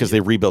 yeah, because they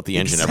rebuilt the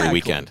engine every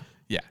weekend.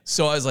 Yeah.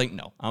 So I was like,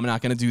 no, I'm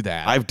not going to do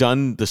that. I've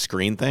done the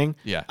screen thing.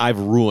 Yeah. I've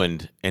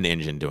ruined an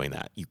engine doing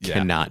that. You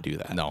cannot do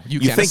that. No, you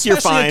can't. Think you're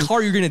fine. A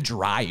car you're going to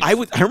drive. I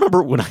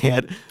remember when I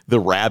had the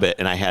Rabbit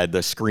and I had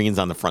the screens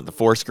on the front, the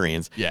 4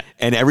 screens. Yeah.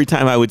 And every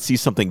time I would see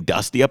something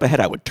dusty up ahead,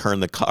 I would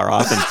turn the car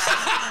off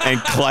and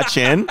clutch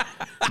in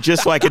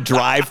just so I could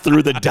drive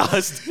through the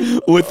dust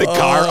with the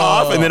car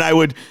off, and then I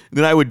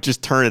would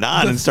just turn it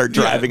on and start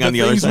driving on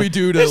the other side. Things we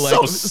do to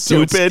so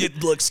stupid.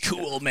 It looks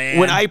cool, man.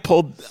 When I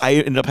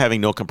ended up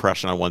having no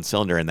compression on one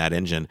cylinder in that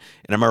engine,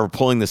 and I remember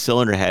pulling the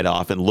cylinder head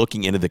off and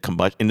looking into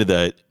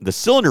the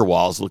cylinder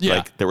walls. Looked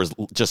like there was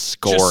just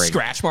scoring, just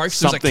scratch marks.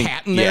 There's a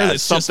cat in there.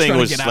 That's something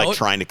was like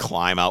trying to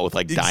climb out with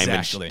like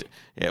diamonds.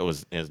 It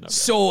was no good.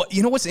 So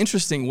you know what's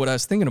interesting? What I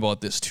was thinking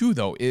about this too,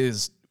 though,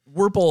 is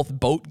we're both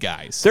boat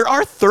guys. There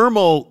are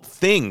thermal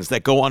things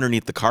that go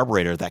underneath the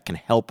carburetor that can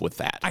help with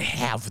that. I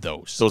have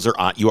those. Those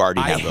are you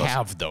already have those. I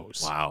have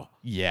those. Wow.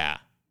 Yeah.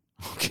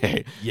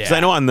 Okay. Yeah. Because I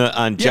know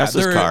on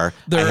Jess's car,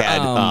 I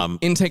had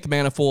intake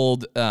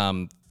manifold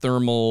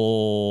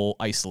thermal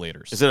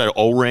isolators. Is it an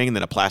O-ring and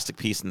then a plastic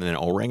piece and then an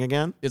O-ring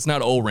again? It's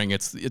not O-ring.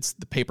 It's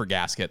the paper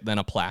gasket, then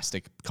a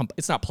plastic.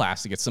 It's not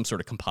plastic. It's some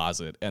sort of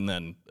composite, and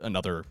then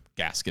another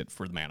gasket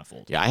for the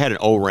manifold. Yeah, I had an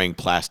O-ring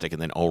plastic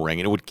and then O-ring,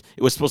 and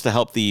it was supposed to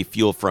help the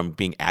fuel from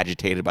being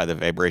agitated by the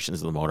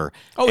vibrations of the motor,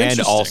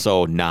 and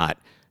also not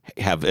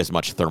have as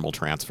much thermal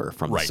transfer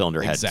from the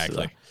cylinder head.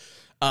 Exactly.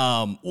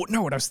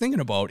 What I was thinking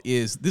about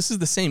is this is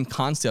the same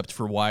concept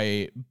for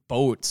why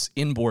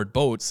inboard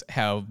boats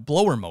have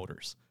blower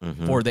motors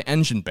for the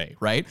engine bay,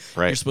 right?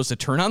 You're supposed to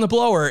turn on the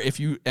blower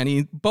if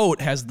any boat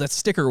has that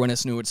sticker when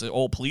it's new. It says,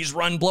 please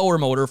run blower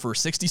motor for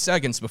 60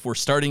 seconds before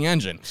starting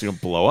engine. So you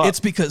don't blow up. It's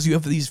because you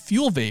have these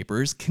fuel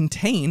vapors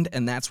contained,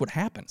 and that's what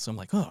happens. So I'm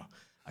like,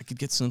 I could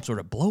get some sort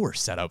of blower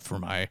set up for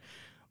my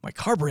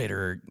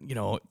carburetor,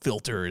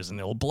 filters, and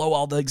it'll blow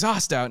all the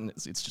exhaust out. And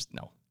it's just,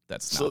 no.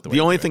 That's not the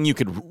only thing you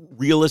could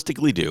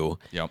realistically do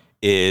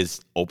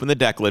is open the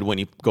deck lid when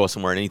you go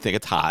somewhere and you think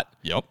it's hot.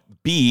 Yep.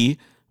 B,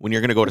 when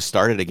you're going to go to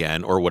start it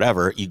again or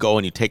whatever, you go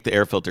and you take the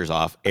air filters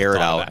off, air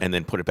it out, and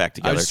then put it back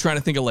together. I was just trying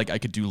to think of I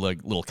could do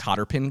little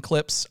cotter pin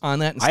clips on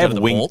that instead of the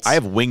bolts. I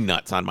have wing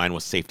nuts on mine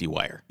with safety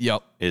wire.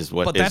 Yep.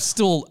 But that's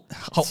still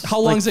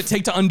how long does it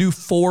take to undo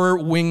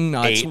 4 wing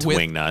nuts? 8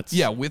 wing nuts.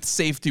 Yeah, with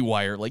safety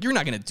wire. You're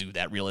not going to do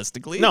that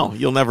realistically. No,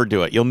 you'll never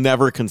do it. You'll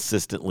never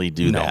consistently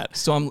do that.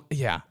 So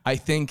I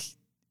think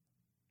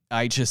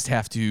I just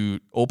have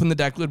to open the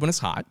deck lid when it's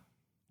hot,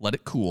 let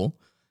it cool.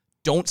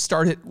 Don't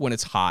start it when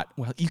it's hot.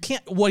 Well, you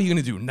can't. What are you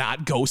going to do?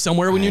 Not go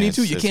somewhere when you need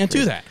to? You can't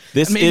do that.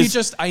 This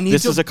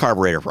is a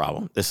carburetor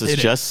problem. This is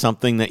just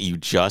something that you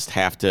just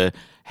have to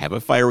have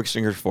a fire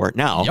extinguisher for.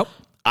 Now,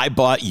 I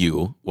bought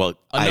you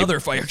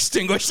another fire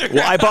extinguisher.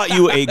 Well, I bought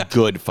you a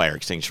good fire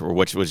extinguisher,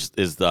 which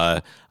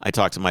I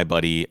talked to my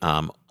buddy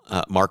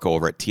Marco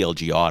over at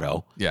TLG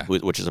Auto,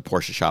 which is a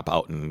Porsche shop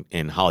out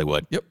in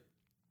Hollywood. Yep.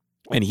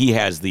 And he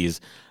has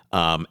these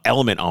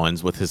Element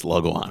Owens with his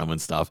logo on them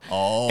and stuff.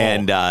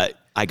 And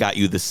I got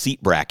you the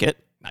seat bracket.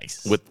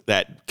 Nice. With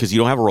that, because you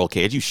don't have a roll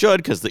cage. You should,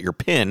 because your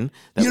pin.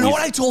 You know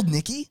what I told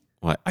Nikki?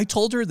 What? I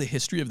told her the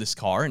history of this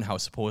car and how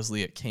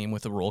supposedly it came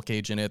with a roll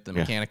cage in it. The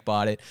mechanic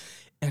bought it.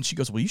 And she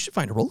goes, well, you should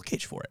find a roll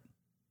cage for it.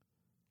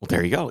 Well,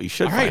 there you go. You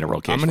should find a roll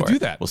cage. I'm going to do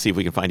that. We'll see if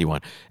we can find you one.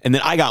 And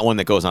then I got one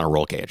that goes on a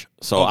roll cage.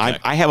 So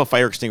I have a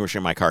fire extinguisher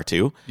in my car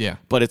too. Yeah.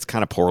 But it's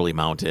kind of poorly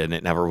mounted, and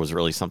it never was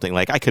really something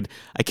I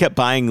kept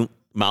buying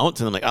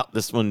mounts, and I'm like, oh,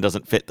 this one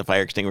doesn't fit the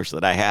fire extinguisher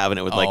that I have, and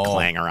it would like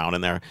clang around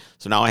in there.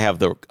 So now I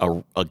have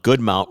a good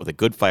mount with a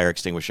good fire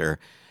extinguisher,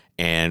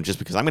 and just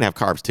because I'm going to have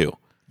carbs too.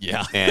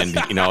 Yeah. And,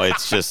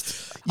 it's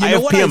just, I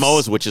have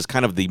PMOs, which is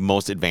kind of the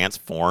most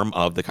advanced form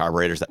of the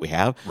carburetors that we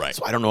have. Right.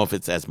 So I don't know if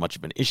it's as much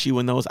of an issue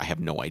in those. I have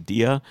no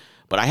idea.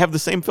 But I have the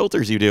same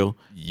filters you do.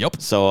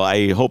 Yep. So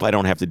I hope I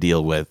don't have to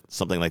deal with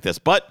something like this.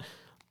 But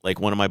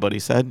like one of my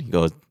buddies said, he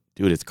goes,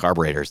 dude, it's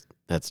carburetors.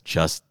 That's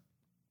just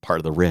part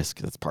of the risk.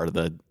 That's part of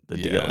the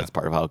deal. That's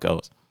part of how it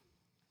goes.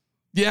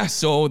 Yeah,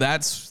 so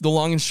that's the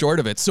long and short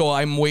of it. So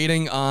I'm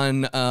waiting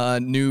on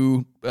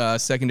new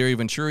secondary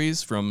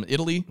Venturis from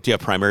Italy. Do you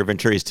have primary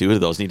Venturis too? Do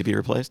those need to be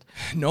replaced?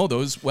 No,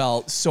 those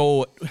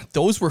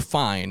were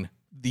fine.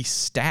 The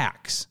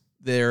stacks,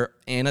 they're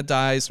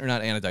anodized, or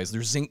not anodized,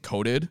 they're zinc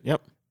coated.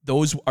 Yep.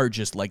 Those are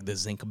just like the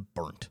zinc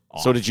burnt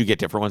off. So did you get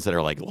different ones that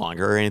are like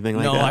longer or anything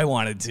like that? No, I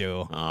wanted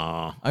to.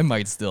 Oh. I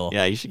might still.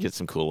 Yeah, you should get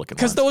some cool looking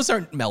ones. Because those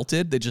aren't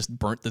melted. They just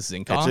burnt the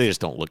zinc off. They just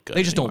don't look good.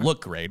 They just don't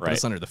look great, but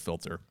it's under the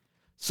filter.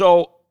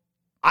 So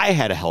I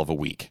had a hell of a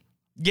week.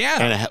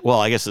 Yeah. And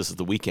I guess this is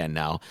the weekend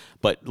now.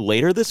 But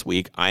later this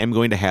week, I am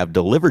going to have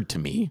delivered to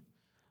me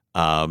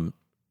a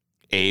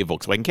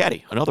Volkswagen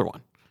Caddy, another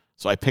one.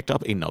 So I picked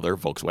up another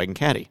Volkswagen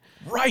Caddy.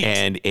 Right.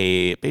 And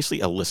basically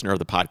a listener of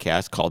the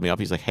podcast called me up.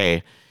 He's like,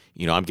 hey,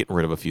 I'm getting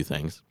rid of a few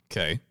things.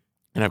 Okay.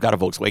 And I've got a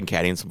Volkswagen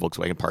Caddy and some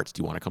Volkswagen parts.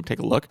 Do you want to come take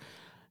a look?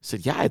 I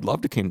said, yeah, I'd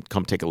love to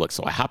come take a look.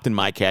 So I hopped in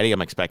my Caddy.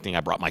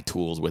 I brought my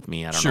tools with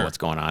me. I don't know what's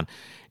going on.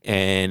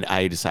 And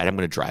I decided I'm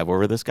going to drive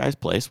over to this guy's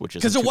place, which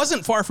is... Because it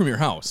wasn't far from your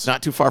house.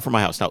 Not too far from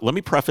my house. Now, let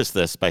me preface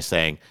this by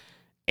saying,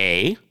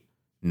 A,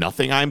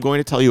 nothing I'm going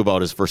to tell you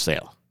about is for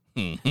sale.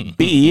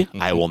 B,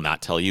 I will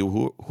not tell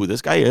you who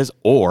this guy is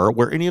or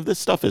where any of this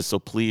stuff is. So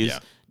please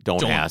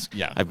don't ask.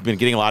 Yeah. I've been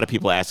getting a lot of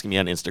people asking me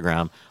on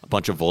Instagram, a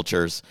bunch of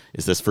vultures,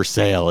 is this for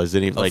sale? Is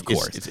it like, of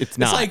course. It's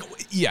not.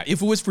 It's like,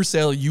 if it was for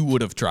sale, you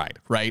would have tried,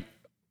 right?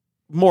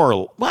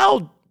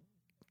 Well,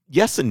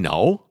 yes and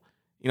no.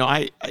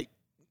 I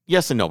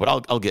yes and no, but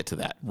I'll get to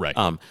that. Right.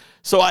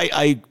 So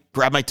I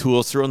grab my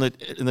tools, throw in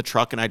the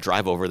truck, and I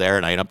drive over there,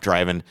 and I end up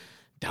driving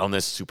down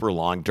this super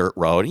long dirt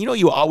road.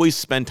 You always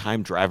spend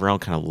time driving around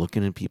kind of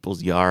looking in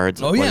people's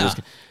yards. Oh, yeah.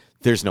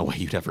 There's no way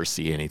you'd ever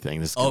see anything.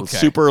 This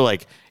super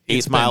like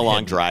 8 mile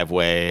long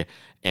driveway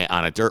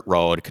on a dirt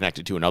road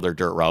connected to another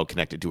dirt road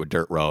connected to a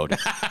dirt road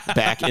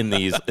back in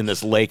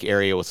this lake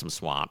area with some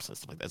swamps and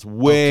stuff like that. It's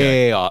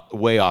way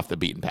off the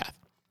beaten path.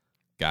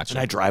 Gotcha.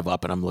 And I drive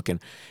up and I'm looking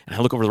and I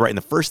look over to the right and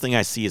the first thing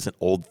I see is an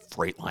old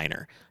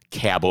Freightliner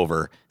cab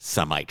over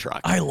semi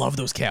truck. I love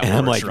those cab over trucks. And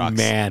I'm like, trucks.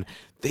 man,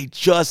 they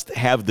just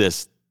have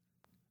this.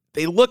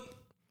 They look,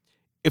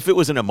 if it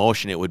was an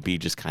emotion, it would be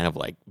just kind of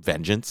like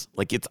vengeance.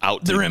 Like it's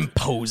out. They're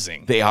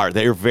imposing. They are.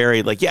 They're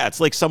very like, it's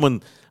like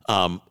someone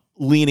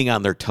leaning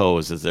on their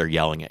toes as they're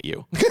yelling at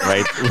you,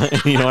 right?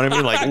 You know what I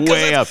mean? Like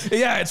way up.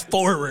 Yeah, it's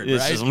forward,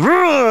 it's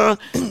right?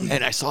 Just,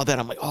 and I saw that.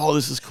 I'm like, oh,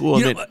 this is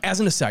cool. As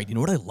an aside, you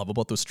know what I love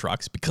about those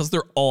trucks? Because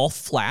they're all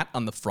flat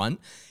on the front.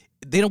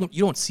 You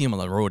don't see them on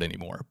the road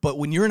anymore. But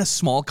when you're in a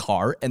small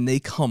car and they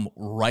come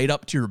right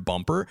up to your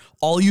bumper,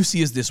 all you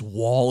see is this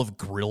wall of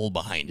grill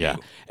behind you.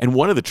 And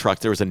one of the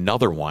trucks, there was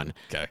another one.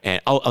 Okay.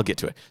 And I'll get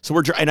to it. So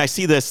and I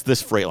see this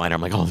Freightliner.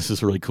 I'm like, oh, this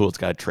is really cool. It's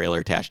got a trailer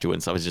attached to it.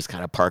 And so I was just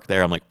kind of parked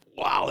there. I'm like,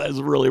 wow, that's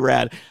really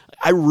rad.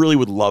 I really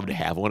would love to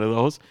have one of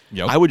those.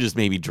 Yep. I would just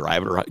maybe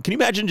drive it around. Can you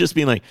imagine just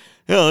being like,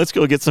 oh, let's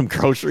go get some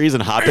groceries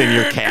and hop in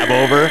your cab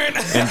over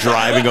and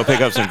drive and go pick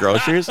up some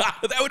groceries?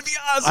 That would be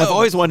awesome. I've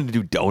always wanted to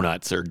do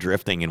donuts or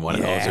drifting in one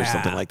of those or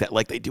something like that,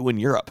 like they do in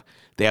Europe.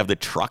 They have the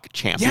truck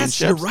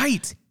championships. Yes, you're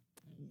right.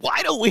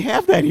 Why don't we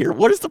have that here?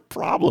 What is the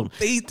problem?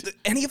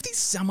 Any of these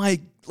semi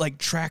like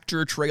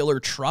tractor trailer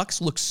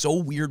trucks look so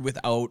weird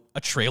without a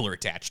trailer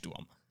attached to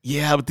them.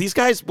 Yeah, but these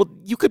guys, well,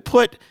 you could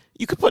put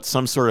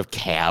some sort of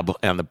cab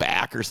on the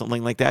back or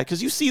something like that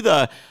because you see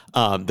the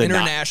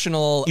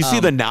international. You see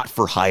the not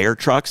for hire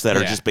trucks that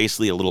are just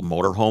basically a little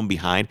motorhome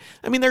behind.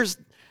 I mean,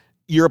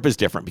 Europe is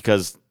different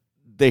because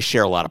they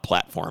share a lot of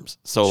platforms.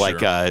 So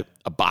like a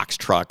box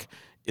truck.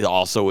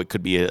 It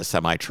could be a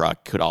semi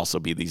truck, could also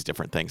be these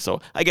different things.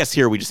 So I guess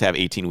here we just have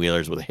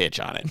 18-wheelers with a hitch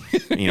on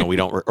it. We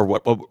don't, or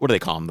what do they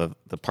call them?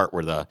 The part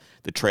where the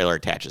trailer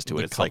attaches to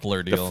it. It's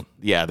coupler like deal.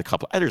 The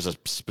coupler. There's a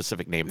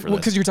specific name for this.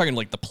 Because you're talking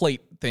like the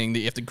plate thing that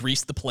you have to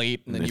grease the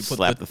plate and then you put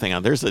slap the thing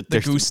on. There's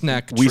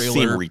gooseneck trailer. We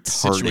seem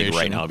retarded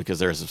right now because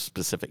there's a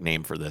specific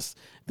name for this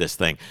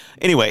thing.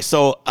 Anyway,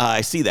 so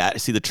I see that. I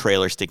see the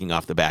trailer sticking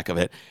off the back of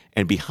it,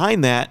 and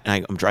behind that,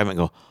 I'm driving and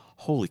go,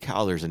 holy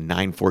cow! There's a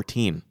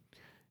 914.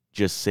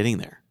 Just sitting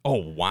there. Oh,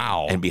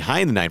 wow. And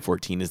behind the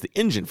 914 is the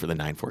engine for the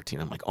 914.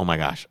 I'm like, oh my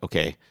gosh,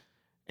 okay.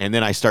 And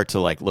then I start to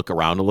like look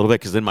around a little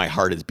bit because then my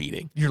heart is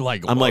beating. You're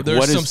like,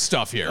 there's some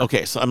stuff here.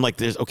 Okay, so I'm like,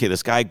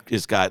 this guy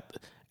has got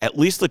at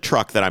least the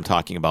truck that I'm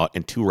talking about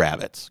and 2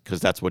 rabbits because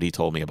that's what he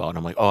told me about. And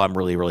I'm like, oh, I'm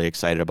really, really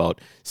excited about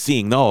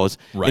seeing those.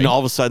 Right. And all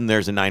of a sudden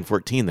there's a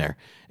 914 there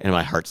and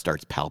my heart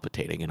starts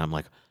palpitating. And I'm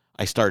like,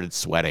 I started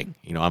sweating.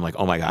 I'm like,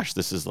 oh my gosh,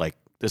 this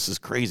is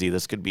crazy.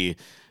 This could be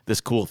this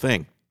cool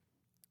thing.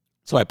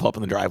 So I pull up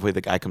in the driveway.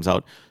 The guy comes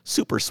out,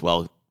 super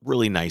swell,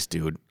 really nice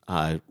dude,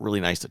 really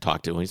nice to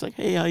talk to. And he's like,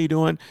 hey, how you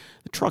doing?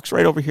 The truck's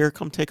right over here.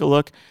 Come take a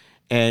look.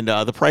 And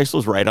the price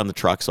was right on the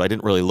truck, so I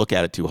didn't really look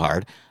at it too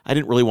hard. I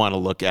didn't really want to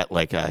look at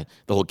like the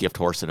whole gift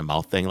horse in a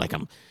mouth thing. Like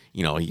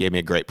he gave me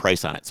a great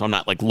price on it. So I'm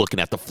not like looking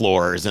at the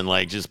floors and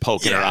like just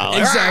poking around.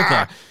 Like,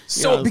 exactly.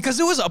 So because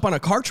it was up on a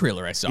car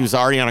trailer, I saw. He was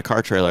already on a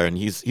car trailer, and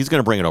he's going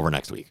to bring it over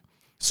next week.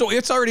 So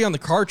it's already on the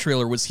car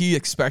trailer. Was he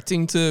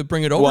expecting to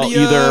bring it over? Well, to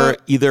you?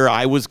 either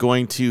I was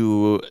going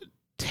to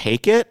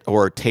take it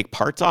or take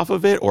parts off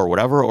of it or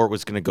whatever, or it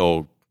was going to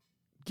go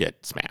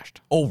get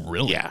smashed. Oh,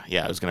 really? Yeah,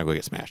 it was going to go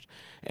get smashed.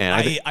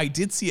 And I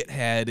did see it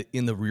had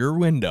in the rear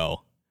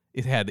window,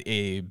 it had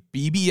a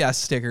BBS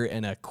sticker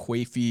and a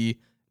Quaife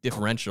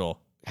differential.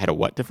 Had a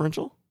what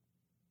differential?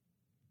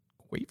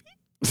 Quaife?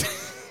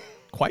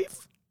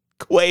 Quaife?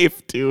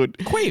 Quaife, dude.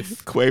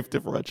 Quaife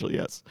differential,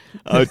 yes.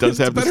 It does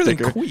have the sticker.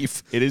 Better than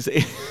Queef. It is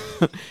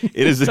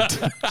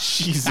a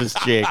Jesus,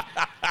 Jake.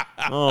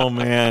 Oh,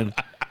 man.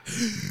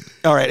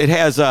 All right, it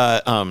has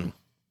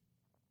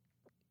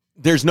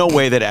there's no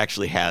way that it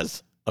actually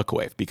has a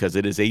Quaife because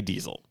it is a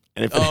diesel.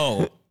 And if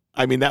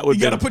I mean, that would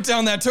you got to put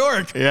down that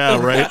torque. Yeah,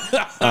 right.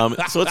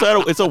 So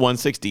it's a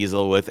 1.6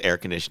 diesel with air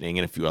conditioning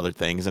and a few other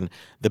things, and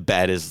the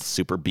bed is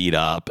super beat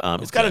up.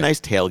 It's got a nice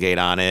tailgate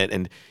on it,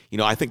 and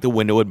I think the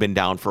window had been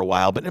down for a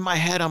while. But in my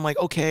head, I'm like,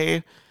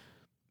 okay,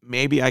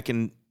 maybe I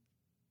can.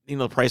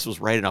 The price was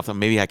right enough that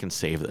maybe I can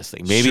save this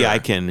thing. Maybe I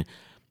can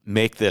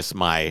make this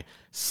my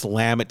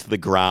slam it to the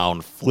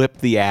ground, flip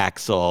the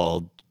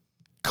axle,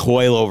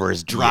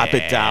 coilovers, drop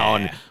it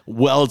down,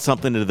 weld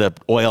something to the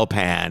oil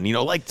pan,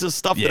 like just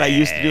stuff that I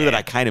used to do that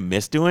I kind of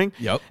miss doing.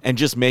 Yep. And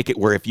just make it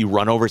where if you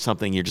run over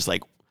something, you're just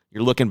like,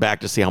 you're looking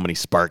back to see how many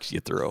sparks you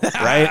threw,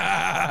 right?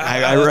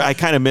 I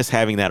kind of miss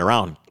having that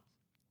around.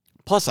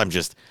 Plus, I'm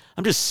just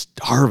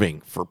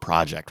starving for a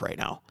project right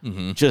now.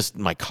 Mm-hmm. Just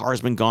my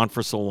car's been gone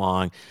for so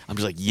long. I'm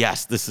just like,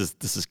 yes, this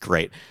is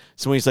great.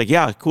 So when he's like,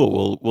 yeah,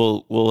 cool,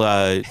 we'll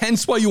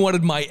hence why you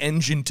wanted my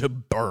engine to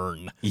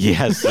burn.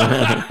 Yes.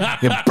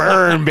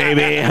 Burn,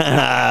 baby.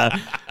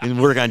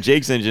 And work on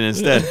Jake's engine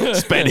instead.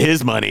 Spend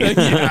his money.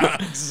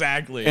 Yeah,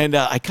 exactly. And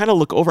I kind of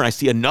look over and I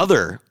see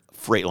another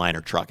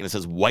Freightliner truck, and it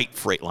says white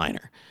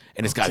Freightliner.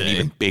 And it's got an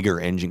even bigger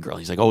engine grill.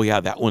 He's like, oh, yeah,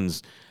 that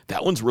one's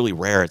really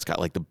rare. It's got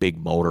like the big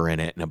motor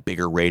in it and a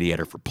bigger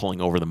radiator for pulling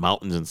over the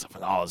mountains and stuff.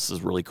 Oh, this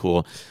is really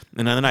cool.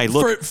 And then I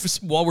look.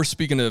 While we're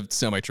speaking of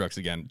semi-trucks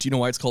again, do you know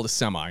why it's called a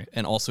semi?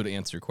 And also to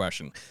answer your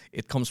question,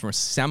 it comes from a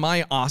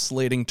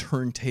semi-oscillating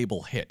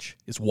turntable hitch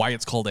is why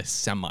it's called a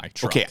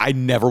semi-truck. Okay, I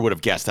never would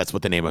have guessed that's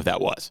what the name of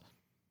that was.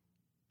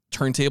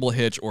 Turntable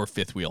hitch or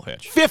fifth wheel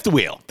hitch. Fifth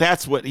wheel.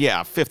 Fifth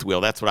wheel.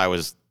 That's what I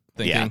was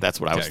thinking. Yeah,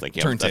 that's what I was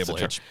thinking. Turntable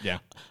hitch. Yeah.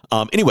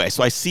 Anyway,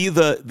 so I see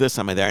the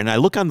semi there, and I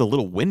look on the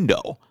little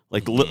window,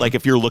 like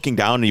if you're looking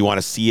down and you want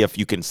to see if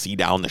you can see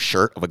down the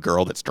shirt of a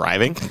girl that's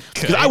driving.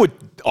 Because I would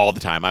all the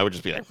time. I would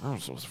just be like, oh,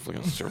 so you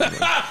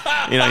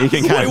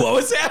can kind of. What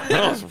was that?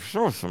 Yeah,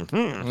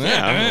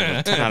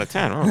 10 out of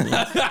 10. Oh,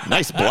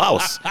 nice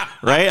blouse,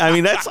 right? I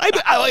mean,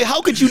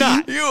 how could you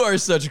not? You are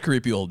such a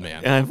creepy old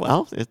man.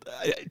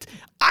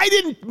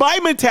 My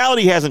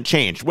mentality hasn't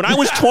changed. When I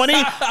was 20,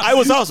 I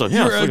was also.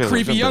 You're a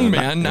creepy young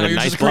man. Now you're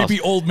just a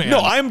creepy old man. No,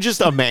 I'm just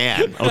a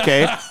man,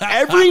 okay?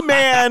 Every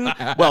man,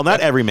 well,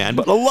 not every man,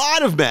 but a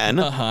lot of men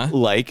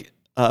like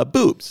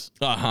boobs.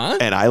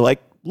 And I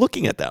like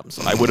looking at them.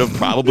 So I would have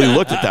probably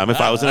looked at them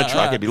if I was in a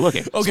truck. I'd be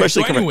looking. Okay,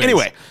 especially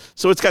anyway,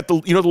 so it's got the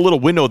little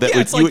window that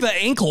it's like the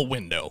ankle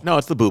window. No,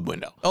 it's the boob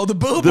window. Oh, the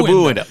boob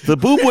window. The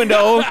boob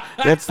window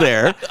that's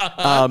there.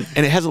 And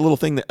it has a little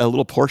thing, a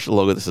little Porsche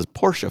logo that says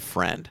Porsche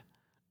Friend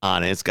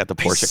on it. It's got the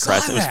Porsche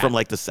crest. It was from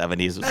like the 70s.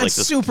 It was that's like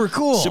this super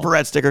cool. Super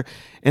rad sticker.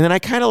 And then I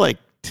kind of like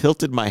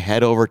tilted my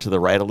head over to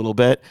the right a little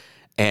bit.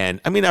 And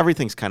I mean,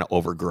 everything's kind of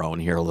overgrown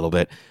here a little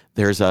bit.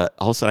 There's all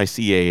of a sudden I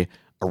see a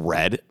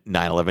red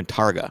 911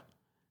 Targa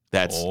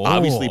that's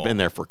obviously been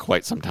there for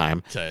quite some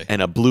time. Okay.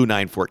 And a blue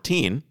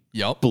 914.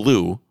 Yep.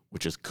 Blue,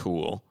 which is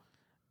cool.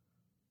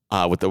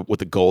 With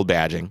the gold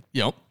badging.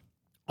 Yep.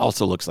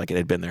 Also looks like it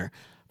had been there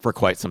for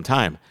quite some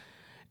time.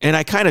 And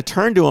I kind of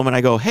turned to him and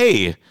I go,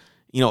 hey,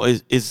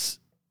 is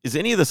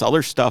any of this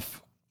other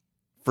stuff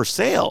for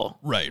sale?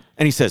 Right.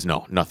 And he says,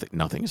 no,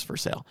 nothing is for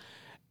sale.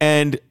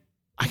 And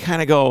I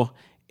kind of go,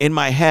 in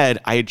my head,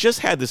 I had just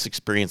had this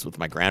experience with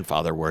my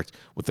grandfather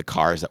with the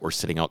cars that were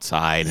sitting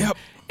outside. Yep.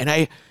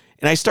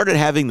 And I started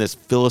having this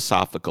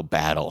philosophical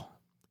battle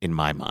in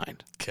my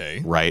mind.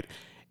 Okay. Right.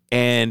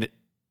 And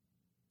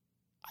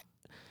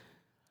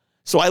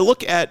so I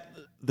look at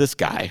this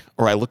guy,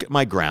 or I look at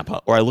my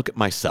grandpa, or I look at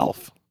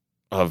myself,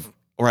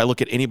 or I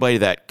look at anybody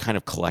that kind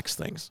of collects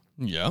things.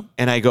 Yeah.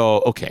 And I go,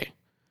 okay.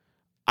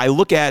 I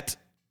look at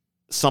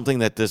something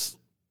that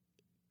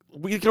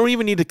we don't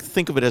even need to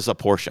think of it as a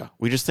Porsche.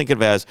 We just think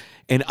of it as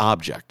an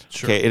object.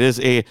 Sure.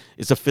 Okay.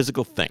 It's a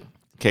physical thing.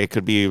 Okay. It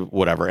could be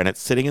whatever. And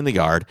it's sitting in the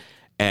yard,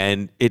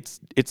 and it's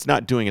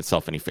not doing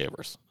itself any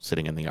favors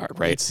sitting in the yard,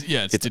 right? It's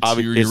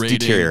deteriorating. It's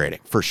deteriorating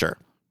for sure.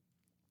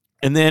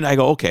 And then I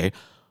go, okay,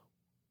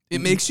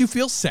 It makes you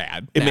feel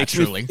sad. It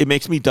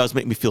makes me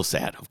feel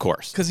sad, of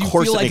course. Because you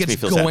feel like it's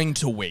going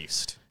to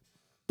waste.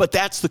 But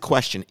that's the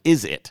question,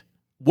 is it?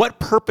 What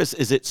purpose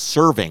is it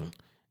serving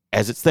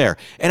as it's there?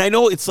 And I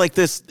know it's like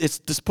this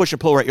push and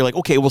pull, right? You're like,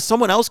 okay, well,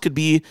 someone else could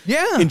be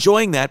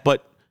enjoying that,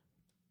 but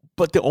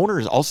the owner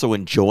is also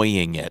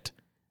enjoying it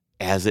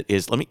as it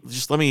is.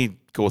 Let me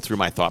go through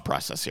my thought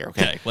process here,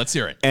 okay? Okay, let's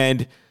hear it.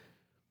 And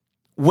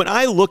when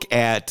I look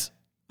at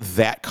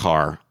that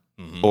car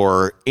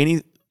or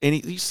any,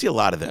 you see a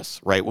lot of this,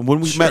 right? When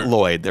we met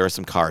Lloyd, there are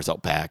some cars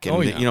out back,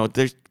 and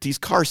there's these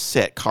cars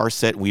sit.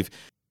 We've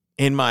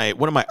in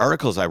one of my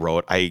articles I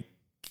wrote, I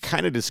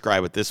kind of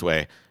describe it this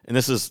way, and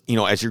this is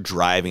as you're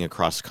driving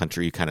across the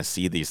country, you kind of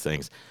see these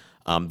things.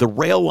 The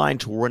rail line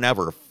to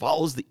wherever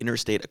follows the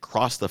interstate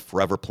across the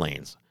forever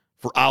plains.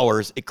 For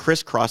hours, it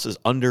crisscrosses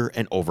under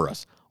and over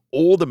us.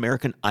 Old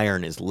American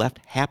iron is left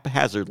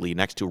haphazardly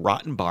next to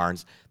rotten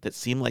barns that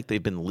seem like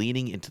they've been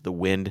leaning into the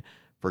wind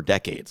for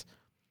decades.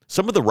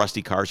 Some of the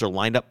rusty cars are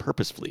lined up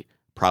purposefully,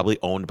 probably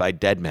owned by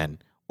dead men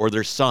or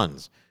their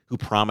sons who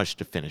promised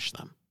to finish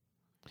them.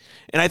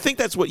 And I think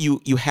that's what you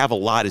have a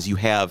lot is you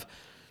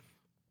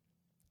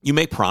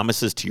make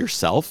promises to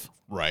yourself,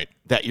 right,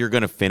 that you're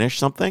going to finish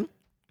something.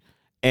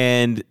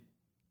 And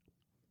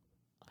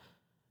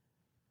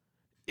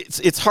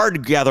it's hard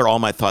to gather all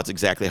my thoughts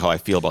exactly how I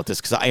feel about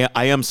this because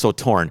I am so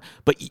torn.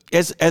 But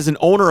as an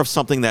owner of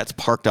something that's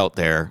parked out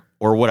there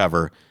or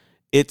whatever,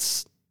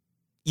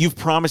 you've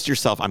promised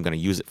yourself, I'm going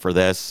to use it for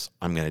this.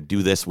 I'm going to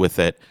do this with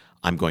it.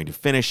 I'm going to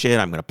finish it.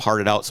 I'm going to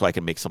part it out so I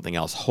can make something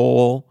else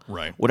whole.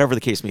 Right. Whatever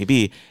the case may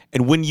be.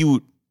 And when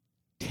you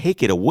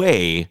take it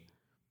away,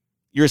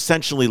 you're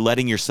essentially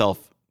letting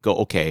yourself go,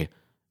 okay,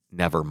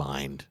 never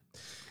mind.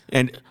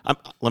 And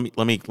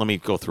let me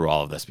go through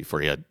all of this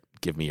before you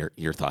give me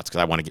your thoughts because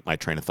I want to get my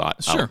train of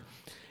thought. Sure.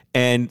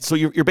 And so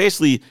you're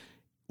basically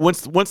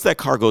once that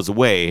car goes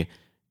away,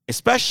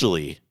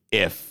 especially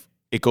if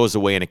it goes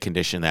away in a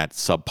condition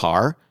that's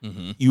subpar,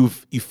 you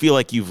feel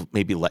like you've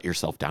maybe let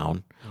yourself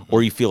down,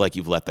 or you feel like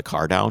you've let the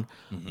car down.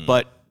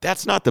 But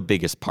that's not the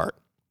biggest part.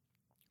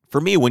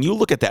 For me, when you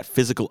look at that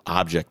physical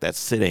object that's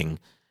sitting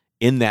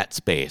in that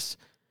space,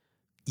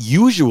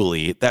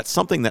 usually that's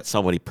something that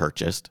somebody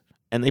purchased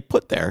and they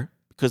put there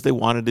because they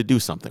wanted to do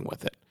something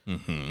with it.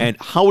 And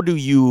how do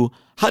you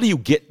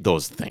get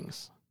those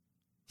things?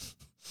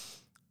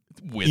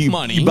 With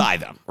money. You buy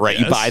them, right?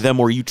 Yes. You buy them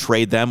or you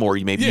trade them or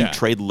you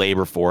trade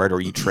labor for it or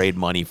you trade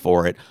money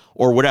for it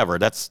or whatever.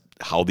 That's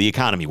how the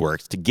economy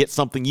works. To get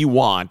something you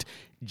want,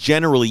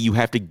 generally you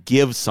have to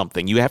give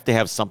something. You have to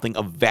have something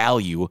of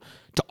value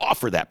to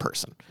offer that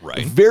person.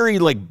 Right. Very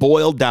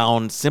boiled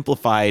down,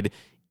 simplified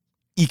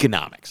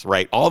economics,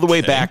 right? All the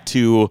way back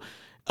to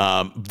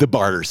the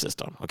barter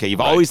system. Okay,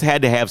 you've always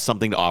had to have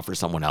something to offer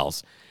someone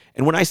else.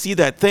 And when I see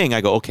that thing,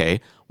 I go,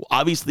 okay, well,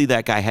 obviously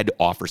that guy had to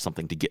offer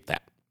something to get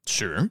that.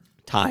 Sure.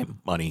 Time,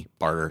 money,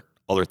 barter,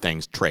 other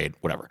things, trade,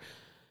 whatever.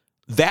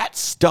 That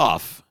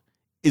stuff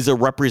is a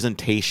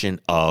representation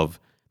of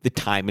the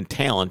time and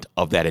talent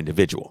of that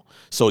individual.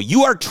 So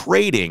you are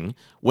trading,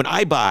 when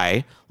I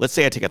buy, let's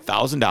say I take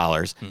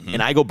 $1,000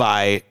 and I go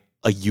buy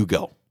a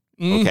Yugo,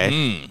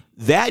 okay?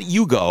 That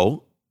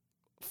Yugo,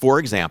 for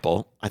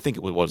example, I think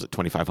it was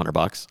 $2,500.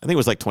 I think it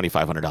was like $2,500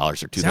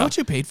 or $2,000. Is that what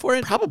you paid for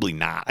it? Probably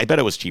not. I bet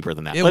it was cheaper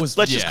than that. Let's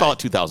just call it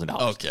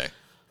 $2,000. Okay.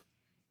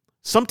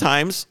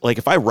 Sometimes,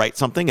 if I write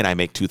something and I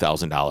make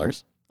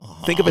 $2,000,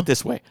 think of it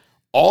this way.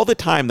 All the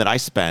time that I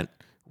spent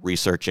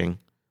researching,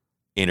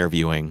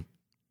 interviewing,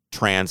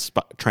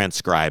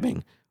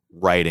 transcribing,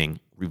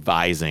 writing,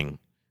 revising,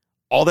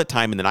 all that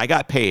time, and then I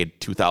got paid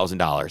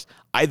 $2,000.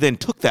 I then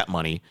took that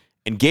money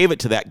and gave it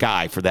to that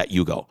guy for that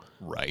Yugo.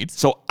 Right.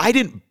 So I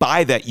didn't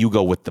buy that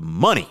Yugo with the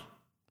money.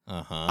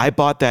 I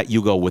bought that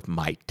Yugo with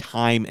my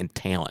time and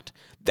talent.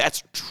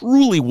 That's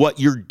truly what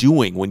you're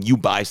doing when you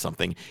buy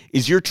something,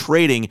 is you're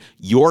trading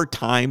your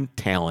time,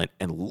 talent,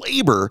 and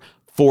labor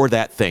for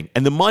that thing.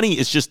 And the money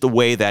is just the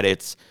way that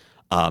it's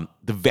the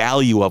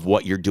value of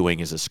what you're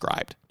doing is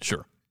ascribed.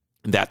 Sure.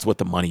 And that's what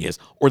the money is,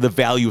 or the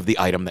value of the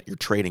item that you're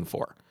trading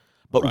for.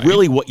 But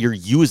really what you're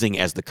using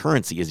as the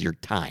currency is your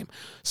time.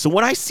 So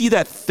when I see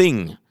that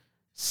thing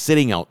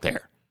sitting out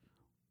there,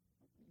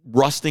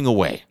 rusting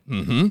away,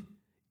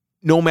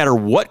 no matter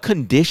what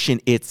condition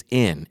it's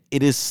in,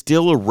 it is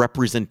still a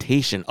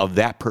representation of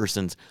that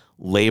person's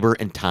labor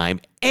and time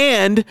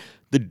and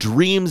the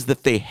dreams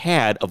that they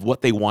had of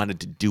what they wanted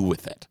to do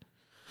with it.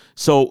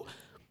 So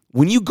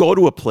when you go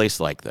to a place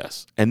like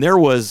this, and there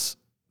was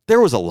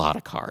a lot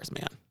of cars,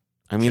 man.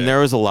 I mean, there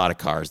was a lot of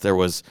cars. There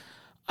was,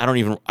 I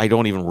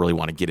don't even really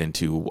want to get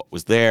into what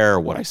was there,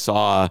 what I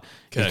saw,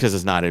 because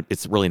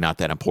it's really not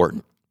that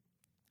important.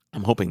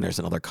 I'm hoping there's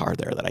another car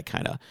there that I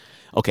kind of,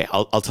 okay,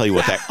 I'll tell you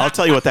what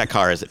that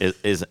car is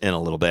in a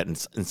little bit,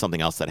 and something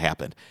else that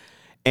happened.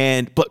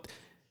 But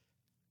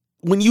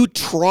when you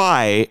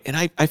try, and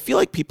I feel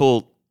like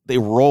people, they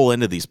roll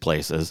into these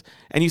places,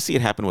 and you see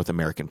it happen with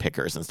American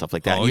Pickers and stuff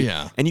like that. Oh,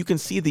 yeah. And you can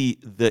see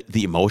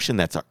the emotion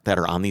that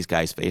are on these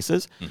guys'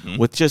 faces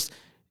with just,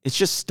 It's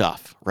just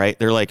stuff, right?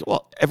 They're like,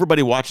 well,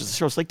 everybody watches the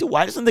show. It's like, dude,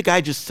 why doesn't the guy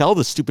just sell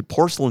the stupid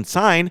porcelain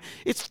sign?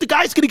 It's the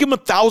guy's going to give him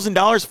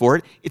 $1,000 for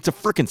it. It's a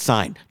freaking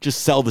sign.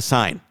 Just sell the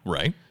sign.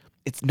 Right.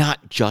 It's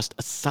not just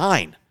a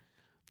sign.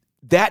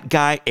 That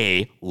guy,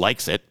 A,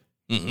 likes it.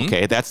 Mm-hmm.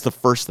 Okay, that's the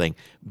first thing.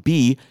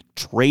 B,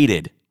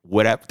 traded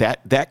whatever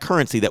that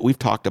currency that we've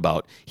talked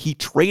about. He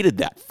traded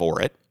that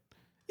for it.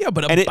 Yeah,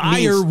 but a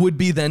buyer would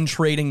be then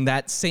trading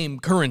that same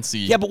currency.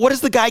 Yeah, but what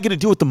is the guy going to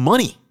do with the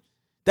money?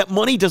 That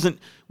money doesn't,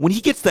 when he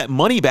gets that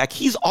money back,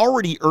 he's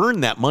already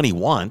earned that money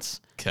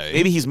once. Okay.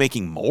 Maybe he's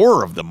making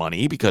more of the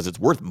money because it's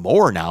worth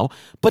more now.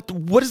 But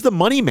what does the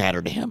money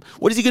matter to him?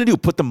 What is he going to do?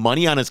 Put the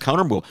money on his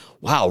counter and go,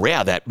 wow,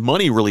 yeah, that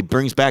money really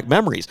brings back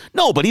memories.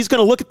 No, but he's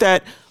going to look at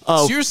that.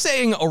 So you're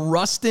saying a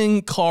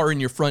rusting car in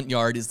your front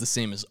yard is the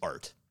same as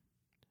art?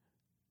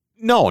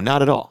 No,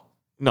 not at all.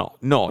 No,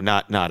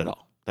 not at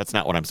all. That's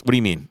not what I'm saying. What do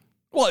you mean?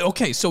 Well,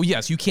 okay, so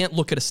yes, you can't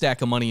look at a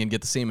stack of money and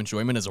get the same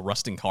enjoyment as a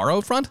rusting car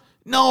out front?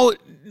 No,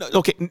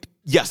 okay,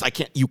 yes, I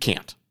can't. You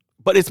can't.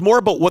 But it's more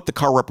about what the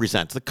car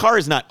represents. The car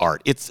is not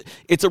art. It's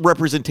a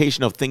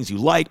representation of things you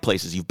like,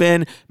 places you've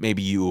been.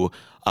 Maybe you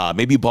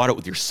bought it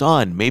with your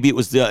son. Maybe it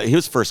was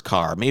his first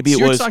car. Maybe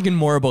so it was. You're talking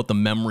more about the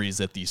memories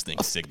that these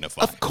things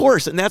signify. Of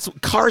course, and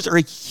cars are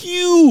a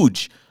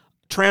huge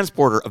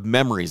transporter of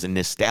memories and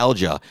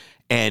nostalgia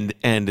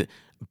and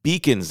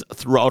beacons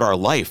throughout our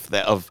life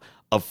of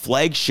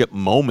flagship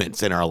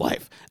moments in our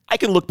life. I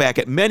can look back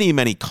at many,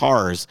 many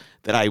cars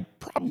that I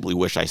probably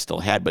wish I still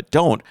had, but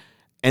don't.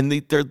 And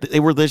they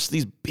were just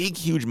these big,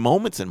 huge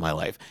moments in my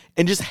life.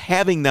 And just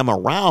having them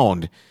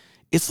around,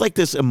 it's like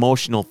this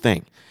emotional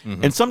thing.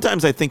 Mm-hmm. And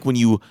sometimes I think when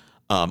you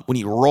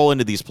roll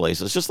into these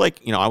places, just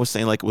like, I was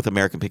saying, like with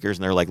American Pickers,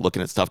 and they're like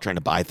looking at stuff, trying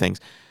to buy things.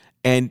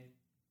 And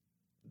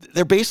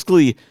they're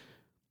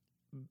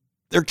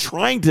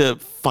trying to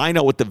find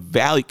out what the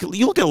value,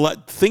 you look at a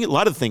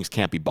lot of things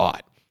can't be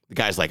bought. The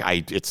guy's like,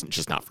 it's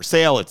just not for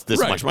sale. It's this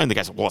much money. The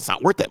guy's like, well, it's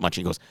not worth that much.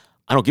 And he goes,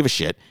 I don't give a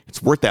shit.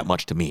 It's worth that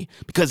much to me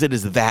because it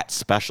is that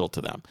special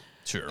to them.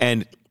 Sure.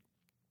 And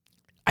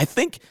I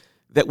think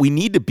that we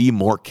need to be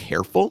more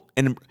careful.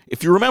 And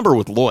if you remember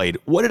with Lloyd,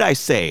 what did I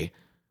say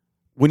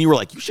when you were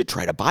like, you should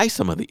try to buy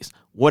some of these?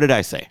 What did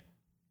I say?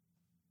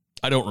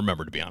 I don't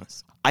remember, to be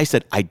honest. I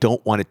said, I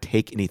don't want to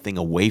take anything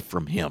away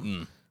from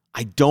him.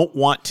 I don't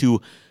want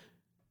to,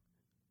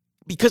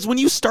 because when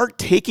you start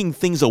taking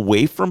things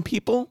away from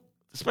people,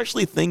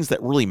 especially things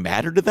that really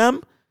matter to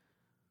them,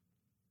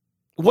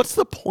 what's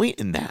the point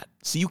in that?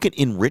 So you can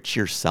enrich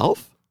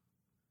yourself?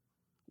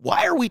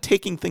 Why are we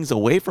taking things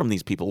away from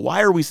these people?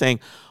 Why are we saying,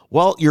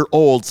 well, you're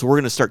old, so we're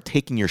going to start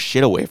taking your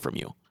shit away from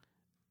you?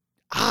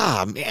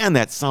 Man,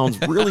 that sounds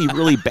really,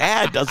 really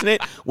bad, doesn't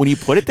it? When you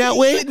put it that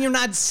way? And you're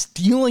not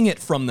stealing it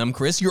from them,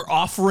 Chris. You're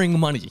offering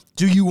money.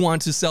 Do you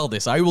want to sell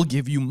this? I will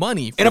give you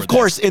money for And of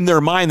course, in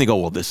their mind, they go,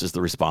 well, this is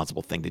the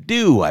responsible thing to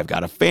do. I've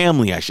got a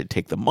family. I should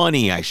take the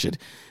money. I should.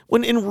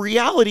 When in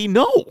reality,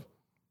 no.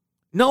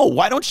 No,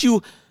 why don't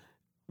you?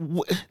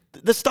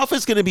 The stuff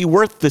is going to be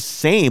worth the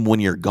same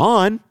when you're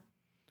gone,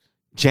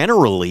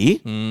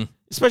 generally,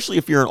 especially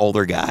if you're an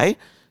older guy.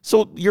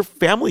 So your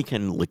family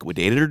can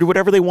liquidate it or do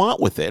whatever they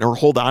want with it or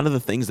hold on to the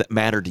things that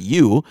matter to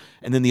you,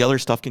 and then the other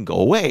stuff can go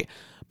away.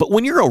 But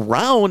when you're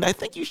around, I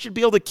think you should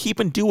be able to keep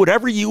and do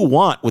whatever you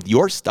want with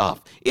your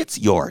stuff. It's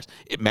yours.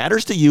 It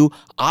matters to you.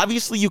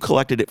 Obviously, you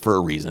collected it for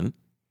a reason.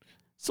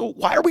 So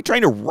why are we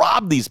trying to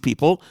rob these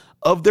people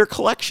of their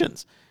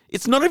collections?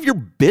 It's none of your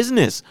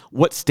business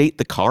what state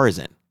the car is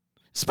in.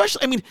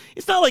 Especially, I mean,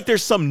 it's not like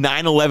there's some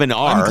 911R.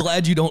 I'm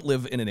glad you don't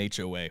live in an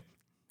HOA.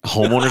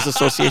 Homeowners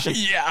association?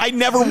 Yeah. I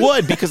never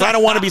would, because I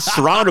don't want to be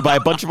surrounded by a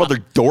bunch of other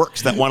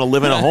dorks that want to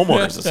live in a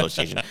homeowners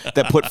association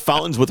that put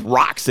fountains with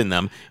rocks in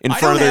them in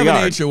front of their yard.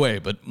 I don't have an HOA,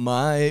 but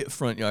my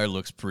front yard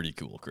looks pretty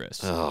cool, Chris.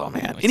 Oh,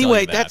 man.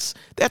 Anyway, that's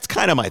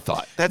kind of my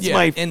thought. That's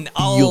my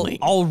feeling.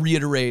 I'll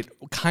reiterate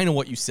kind of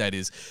what you said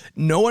is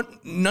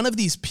none of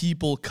these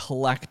people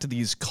collect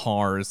these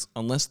cars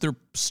unless they're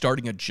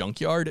starting a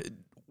junkyard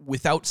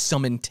without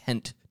some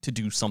intent to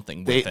do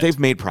something with it. They've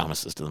made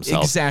promises to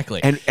themselves.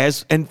 Exactly.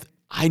 And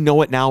I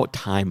know it now,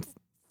 time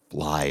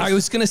flies. I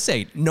was going to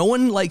say, no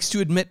one likes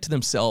to admit to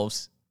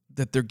themselves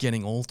that they're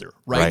getting older,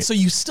 right? So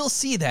you still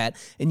see that,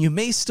 and you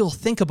may still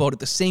think about it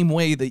the same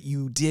way that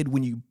you did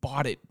when you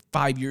bought it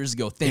 5 years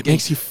ago. Thinking, it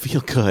makes you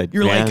feel good.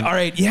 You're man. like, all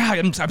right, yeah,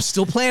 I'm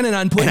still planning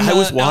on putting a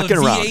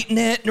V8 in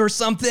it or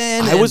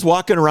something. I was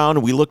walking around,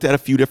 and we looked at a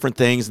few different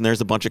things, and there's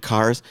a bunch of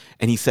cars,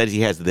 and he said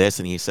he has this,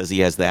 and he says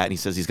he has that, and he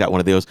says he's got one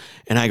of those,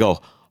 and I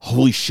go,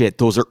 holy shit,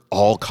 those are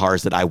all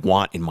cars that I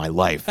want in my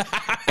life.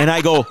 And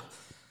I go,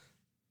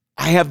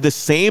 I have the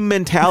same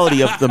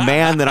mentality of the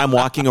man that I'm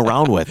walking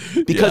around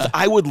with, because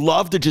I would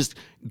love to just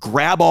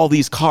grab all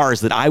these cars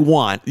that I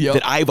want,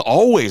 that I've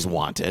always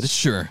wanted.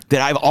 Sure.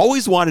 That I've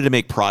always wanted to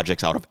make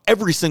projects out of,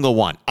 every single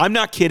one. I'm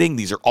not kidding.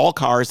 These are all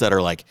cars that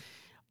are like,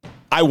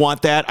 I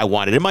want that. I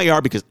want it in my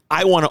yard because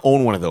I want to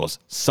own one of those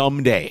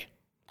someday.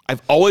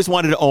 I've always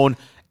wanted to own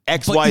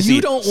XYZ someday. But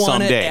you don't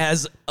want it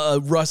as a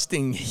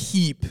rusting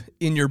heap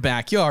in your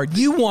backyard.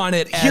 You want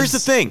it as... Here's the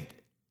thing.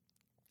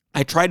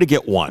 I tried to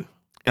get one,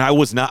 and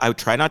I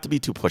try not to be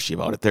too pushy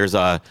about it. There's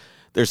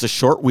a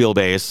short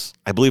wheelbase,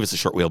 I believe it's a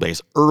short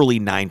wheelbase, early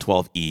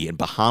 912E in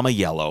Bahama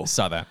yellow.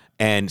 Saw that.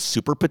 And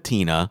super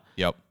patina.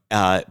 Yep.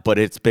 But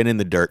it's been in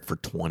the dirt for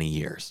 20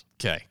 years.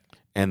 Okay.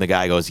 And the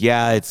guy goes,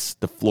 yeah,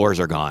 the floors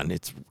are gone.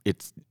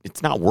 It's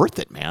not worth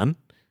it, man.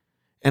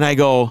 And I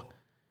go,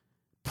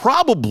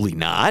 probably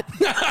not.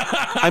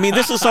 I mean,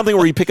 this is something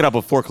where you pick it up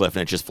a forklift and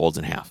it just folds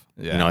in half.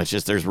 Yeah. It's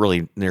just,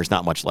 there's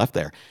not much left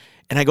there.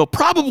 And I go,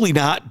 probably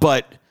not,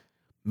 but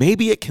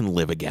maybe it can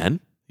live again.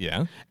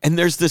 Yeah. And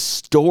there's this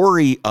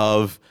story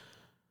of,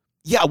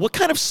 what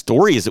kind of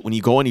story is it when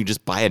you go and you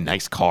just buy a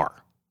nice car?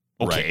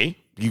 Okay. Right.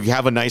 You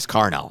have a nice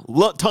car now.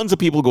 Tons of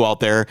people go out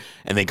there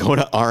and they go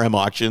to RM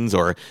auctions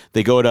or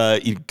they go to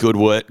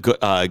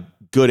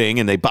Gooding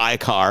and they buy a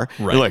car.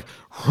 Right. They're like,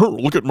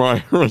 look at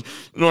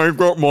I've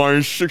got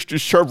my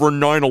 67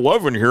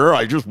 911 here.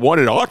 I just won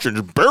at auction.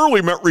 Just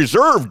barely met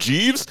reserve,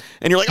 Jeeves.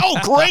 And you're like, oh,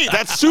 great.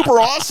 That's super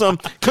awesome.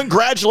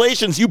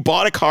 Congratulations. You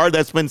bought a car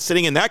that's been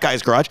sitting in that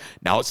guy's garage.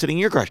 Now it's sitting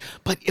in your garage.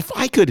 But if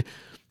I could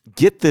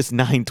get this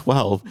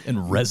 912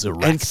 and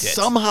resurrect and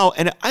somehow,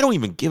 and I don't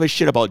even give a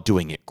shit about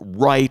doing it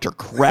right or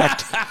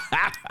correct.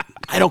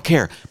 I don't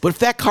care. But if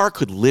that car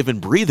could live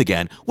and breathe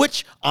again,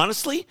 which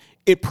honestly,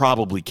 it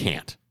probably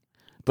can't.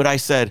 But I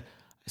said,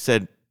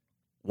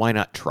 why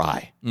not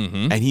try?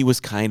 Mm-hmm. And he was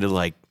kind of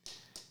like,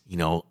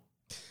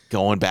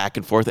 going back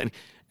and forth.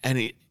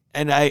 And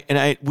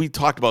we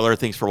talked about other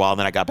things for a while. And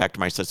then I got back to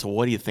him. I said, so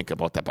what do you think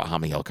about that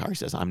Bahama Hill car? He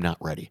says, I'm not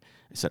ready.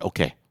 I said,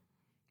 okay,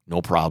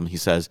 no problem. He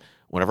says,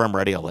 whenever I'm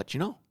ready, I'll let you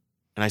know.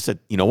 And I said,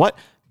 you know what?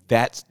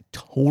 That's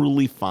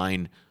totally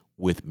fine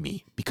with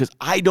me because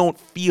I don't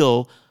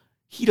feel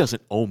he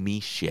doesn't owe me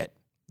shit.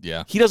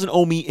 Yeah. He doesn't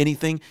owe me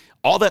anything.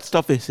 All that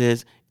stuff is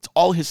his. It's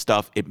all his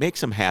stuff. It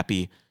makes him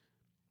happy.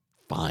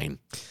 Fine.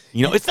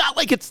 It's not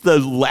like it's the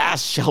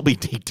last Shelby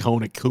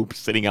Daytona coupe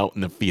sitting out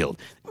in the field.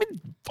 I mean,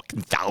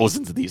 fucking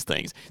thousands of these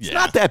things. It's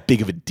not that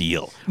big of a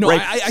deal. No, right?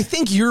 I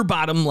think your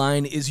bottom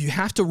line is you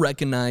have to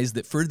recognize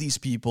that for these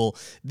people,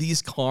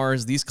 these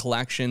cars, these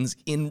collections,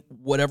 in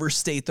whatever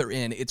state they're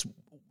in,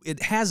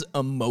 it has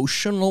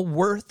emotional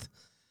worth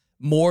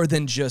more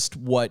than just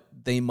what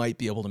they might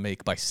be able to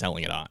make by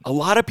selling it on. A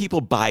lot of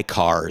people buy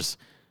cars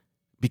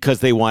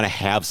because they want to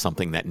have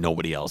something that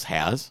nobody else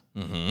has.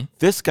 Mm-hmm.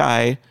 This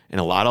guy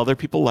and a lot of other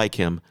people like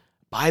him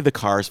buy the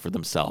cars for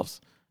themselves.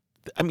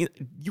 I mean,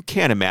 you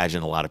can't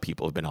imagine a lot of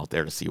people have been out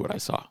there to see what I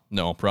saw.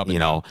 No, probably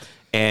not.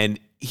 And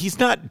he's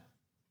not,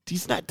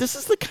 this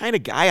is the kind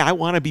of guy I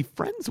want to be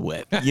friends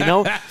with.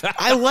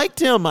 I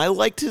liked him. I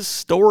liked his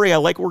story. I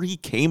like where he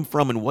came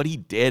from and what he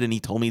did. And he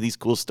told me these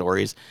cool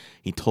stories.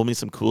 He told me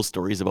some cool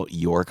stories about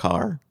your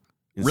car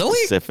in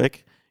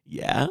specific.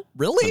 Yeah.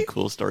 Really? Some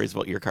cool stories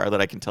about your car that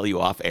I can tell you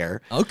off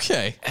air.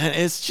 Okay. And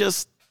it's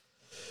just,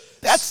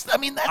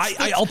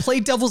 I'll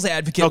play devil's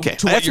advocate. Okay.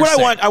 That's what I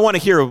want. I want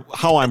to hear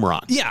how I'm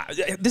wrong. Yeah.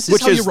 This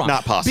is how you're wrong.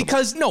 Not possible.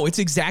 Because, no, it's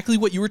exactly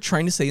what you were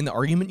trying to say in the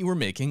argument you were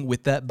making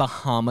with that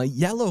Bahama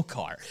yellow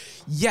car.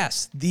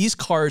 Yes, these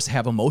cars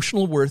have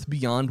emotional worth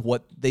beyond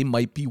what they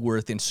might be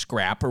worth in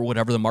scrap or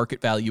whatever the market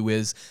value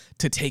is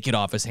to take it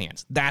off his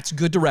hands. That's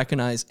good to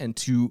recognize and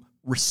to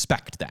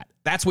respect that.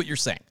 That's what you're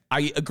saying.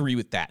 I agree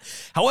with that.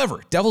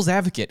 However, devil's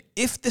advocate,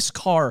 if this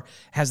car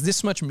has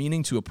this much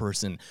meaning to a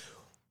person,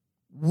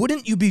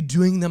 wouldn't you be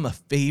doing them a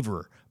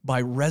favor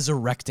by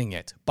resurrecting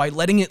it, by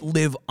letting it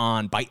live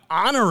on, by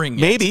honoring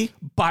it? Maybe.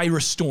 By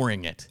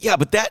restoring it. Yeah,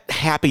 but that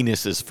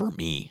happiness is for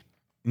me,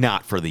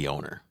 not for the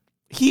owner.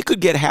 He could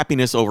get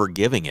happiness over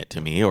giving it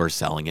to me or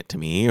selling it to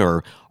me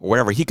or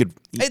whatever.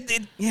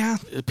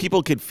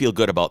 People could feel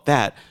good about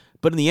that.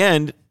 But in the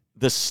end,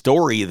 the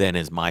story then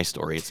is my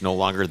story. It's no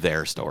longer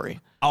their story.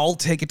 I'll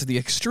take it to the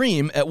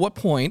extreme. At what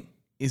point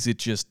is it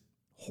just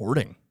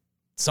hoarding?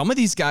 Some of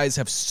these guys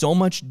have so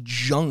much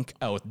junk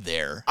out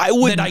there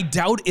that I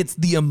doubt it's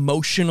the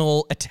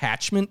emotional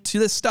attachment to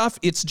this stuff.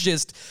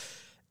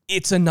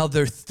 It's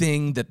another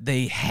thing that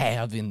they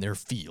have in their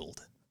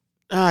field.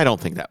 I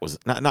don't think that was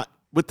not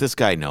with this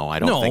guy. No, I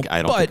don't think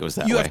it was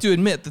that way. You have to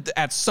admit that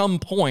at some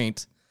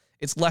point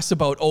it's less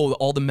about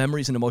all the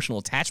memories and emotional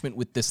attachment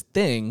with this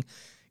thing.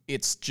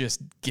 It's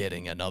just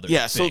getting another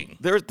thing. So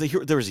there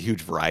was a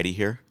huge variety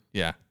here.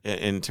 Yeah.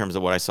 In terms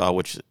of what I saw,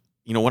 which,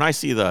 when I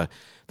see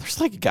there's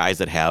like guys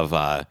that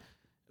have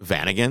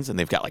Vanagons and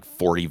they've got like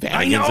 40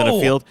 Vanagons in a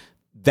field.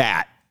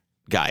 That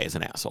guy is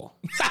an asshole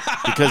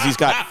because he's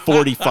got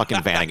 40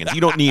 fucking Vanagons.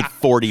 You don't need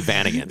 40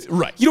 Vanagons.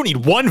 Right. You don't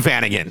need one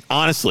Vanagon,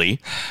 honestly.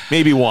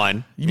 Maybe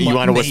one. You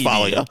want a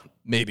Westfalia.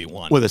 Maybe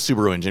one. With a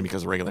Subaru engine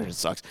because the regular engine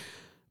sucks.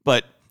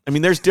 But,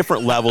 there's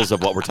different levels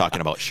of what we're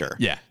talking about, sure.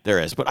 Yeah. There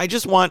is. But I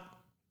just wanted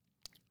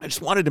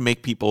to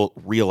make people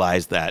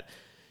realize that,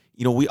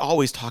 we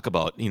always talk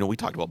about, we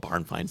talked about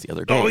barn finds the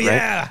other day, right?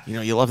 Yeah.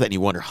 You love that and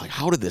you wonder, like,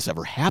 how did this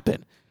ever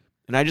happen?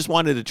 And I just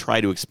wanted to try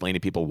to explain to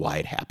people why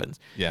it happens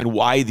and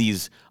why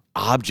these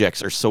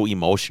objects are so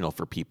emotional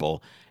for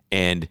people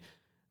and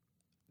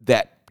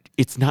that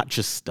it's not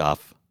just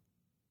stuff.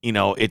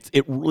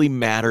 It really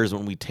matters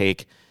when we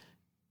take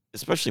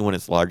especially when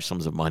it's large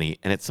sums of money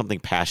and it's something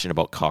passionate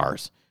about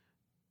cars,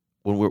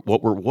 when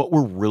what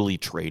we're really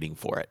trading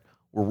for it,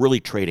 we're really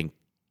trading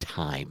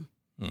time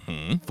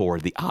for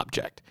the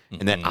object.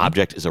 And that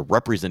object is a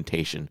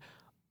representation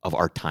of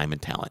our time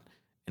and talent.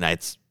 And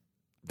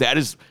that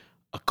is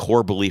a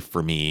core belief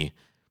for me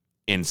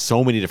in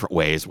so many different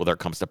ways, whether it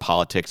comes to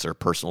politics or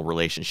personal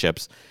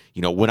relationships.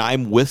 You know, when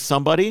I'm with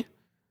somebody,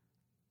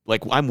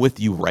 like I'm with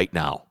you right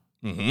now,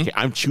 okay,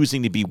 I'm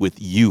choosing to be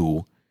with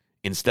you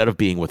instead of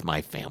being with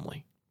my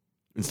family,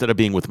 instead of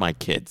being with my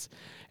kids.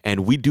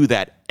 And we do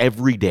that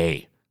every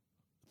day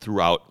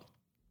throughout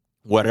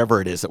whatever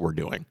it is that we're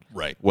doing.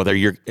 Right. Whether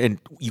you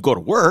go to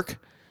work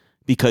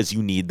because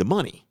you need the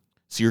money.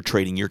 So you're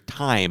trading your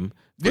time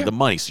for the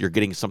money. So you're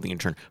getting something in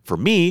return. For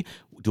me,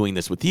 doing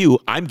this with you,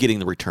 I'm getting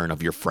the return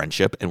of your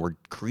friendship, and we're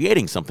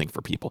creating something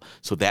for people.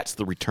 So that's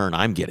the return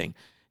I'm getting.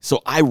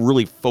 So I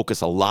really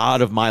focus a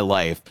lot of my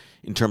life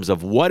in terms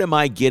of what am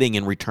I getting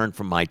in return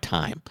from my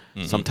time.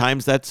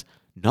 Sometimes that's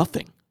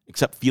nothing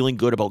except feeling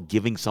good about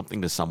giving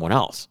something to someone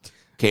else.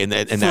 Okay,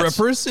 and for a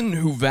person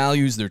who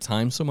values their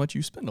time so much,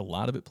 you spend a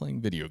lot of it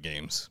playing video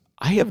games.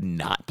 I have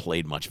not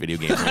played much video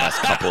games in the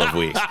last couple of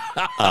weeks.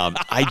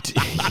 I've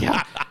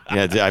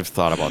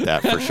thought about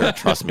that for sure.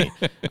 Trust me,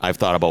 I've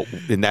thought about,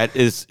 and that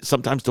is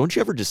sometimes. Don't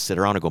you ever just sit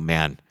around and go,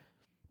 man,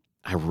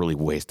 I really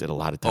wasted a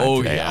lot of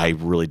time today. Yeah. I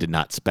really did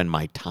not spend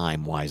my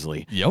time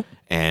wisely. Yep.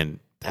 And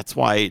that's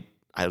why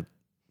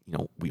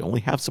we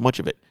only have so much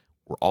of it.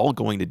 We're all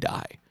going to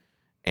die,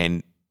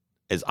 and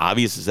as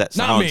obvious as that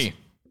sounds, not me.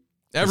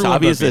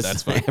 Everyone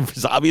that's fine.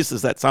 As obvious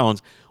as that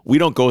sounds, we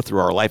don't go through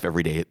our life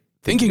every day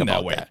thinking about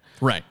that way. That.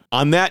 Right.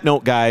 On that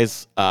note,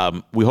 guys,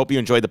 we hope you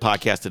enjoyed the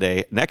podcast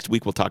today. Next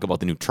week, we'll talk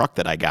about the new truck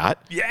that I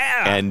got.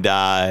 Yeah.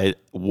 And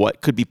what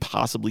could be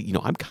possibly,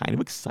 I'm kind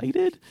of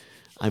excited.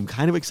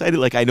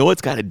 Like, I know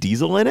it's got a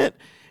diesel in it.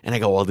 And I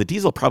go, well, the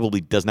diesel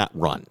probably does not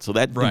run. So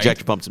that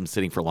injection pump's been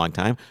sitting for a long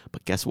time.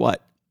 But guess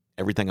what?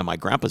 Everything on my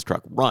grandpa's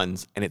truck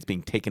runs, and it's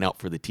being taken out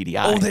for the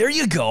TDI. Oh, there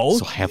you go.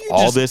 So I have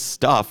all this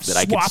stuff that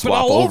I can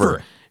swap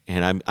over.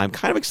 And I'm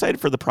kind of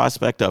excited for the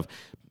prospect of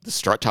the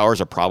strut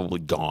towers are probably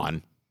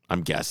gone,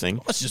 I'm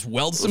guessing. Let's just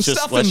weld some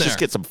stuff in there. Let's just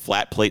get some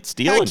flat plate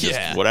steel and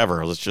just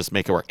whatever. Let's just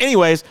make it work.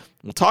 Anyways,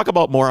 we'll talk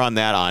about more on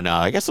that on,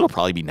 I guess it'll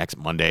probably be next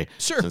Monday.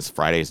 Sure. Since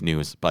Friday's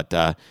news.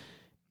 But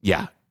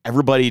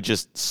everybody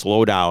just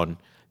slow down.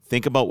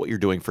 Think about what you're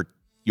doing for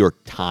your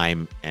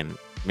time and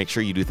make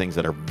sure you do things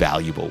that are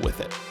valuable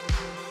with it.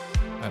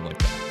 I like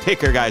that. Take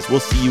care, guys. We'll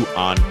see you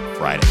on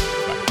Friday.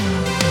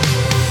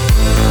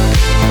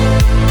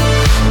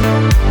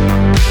 Bye.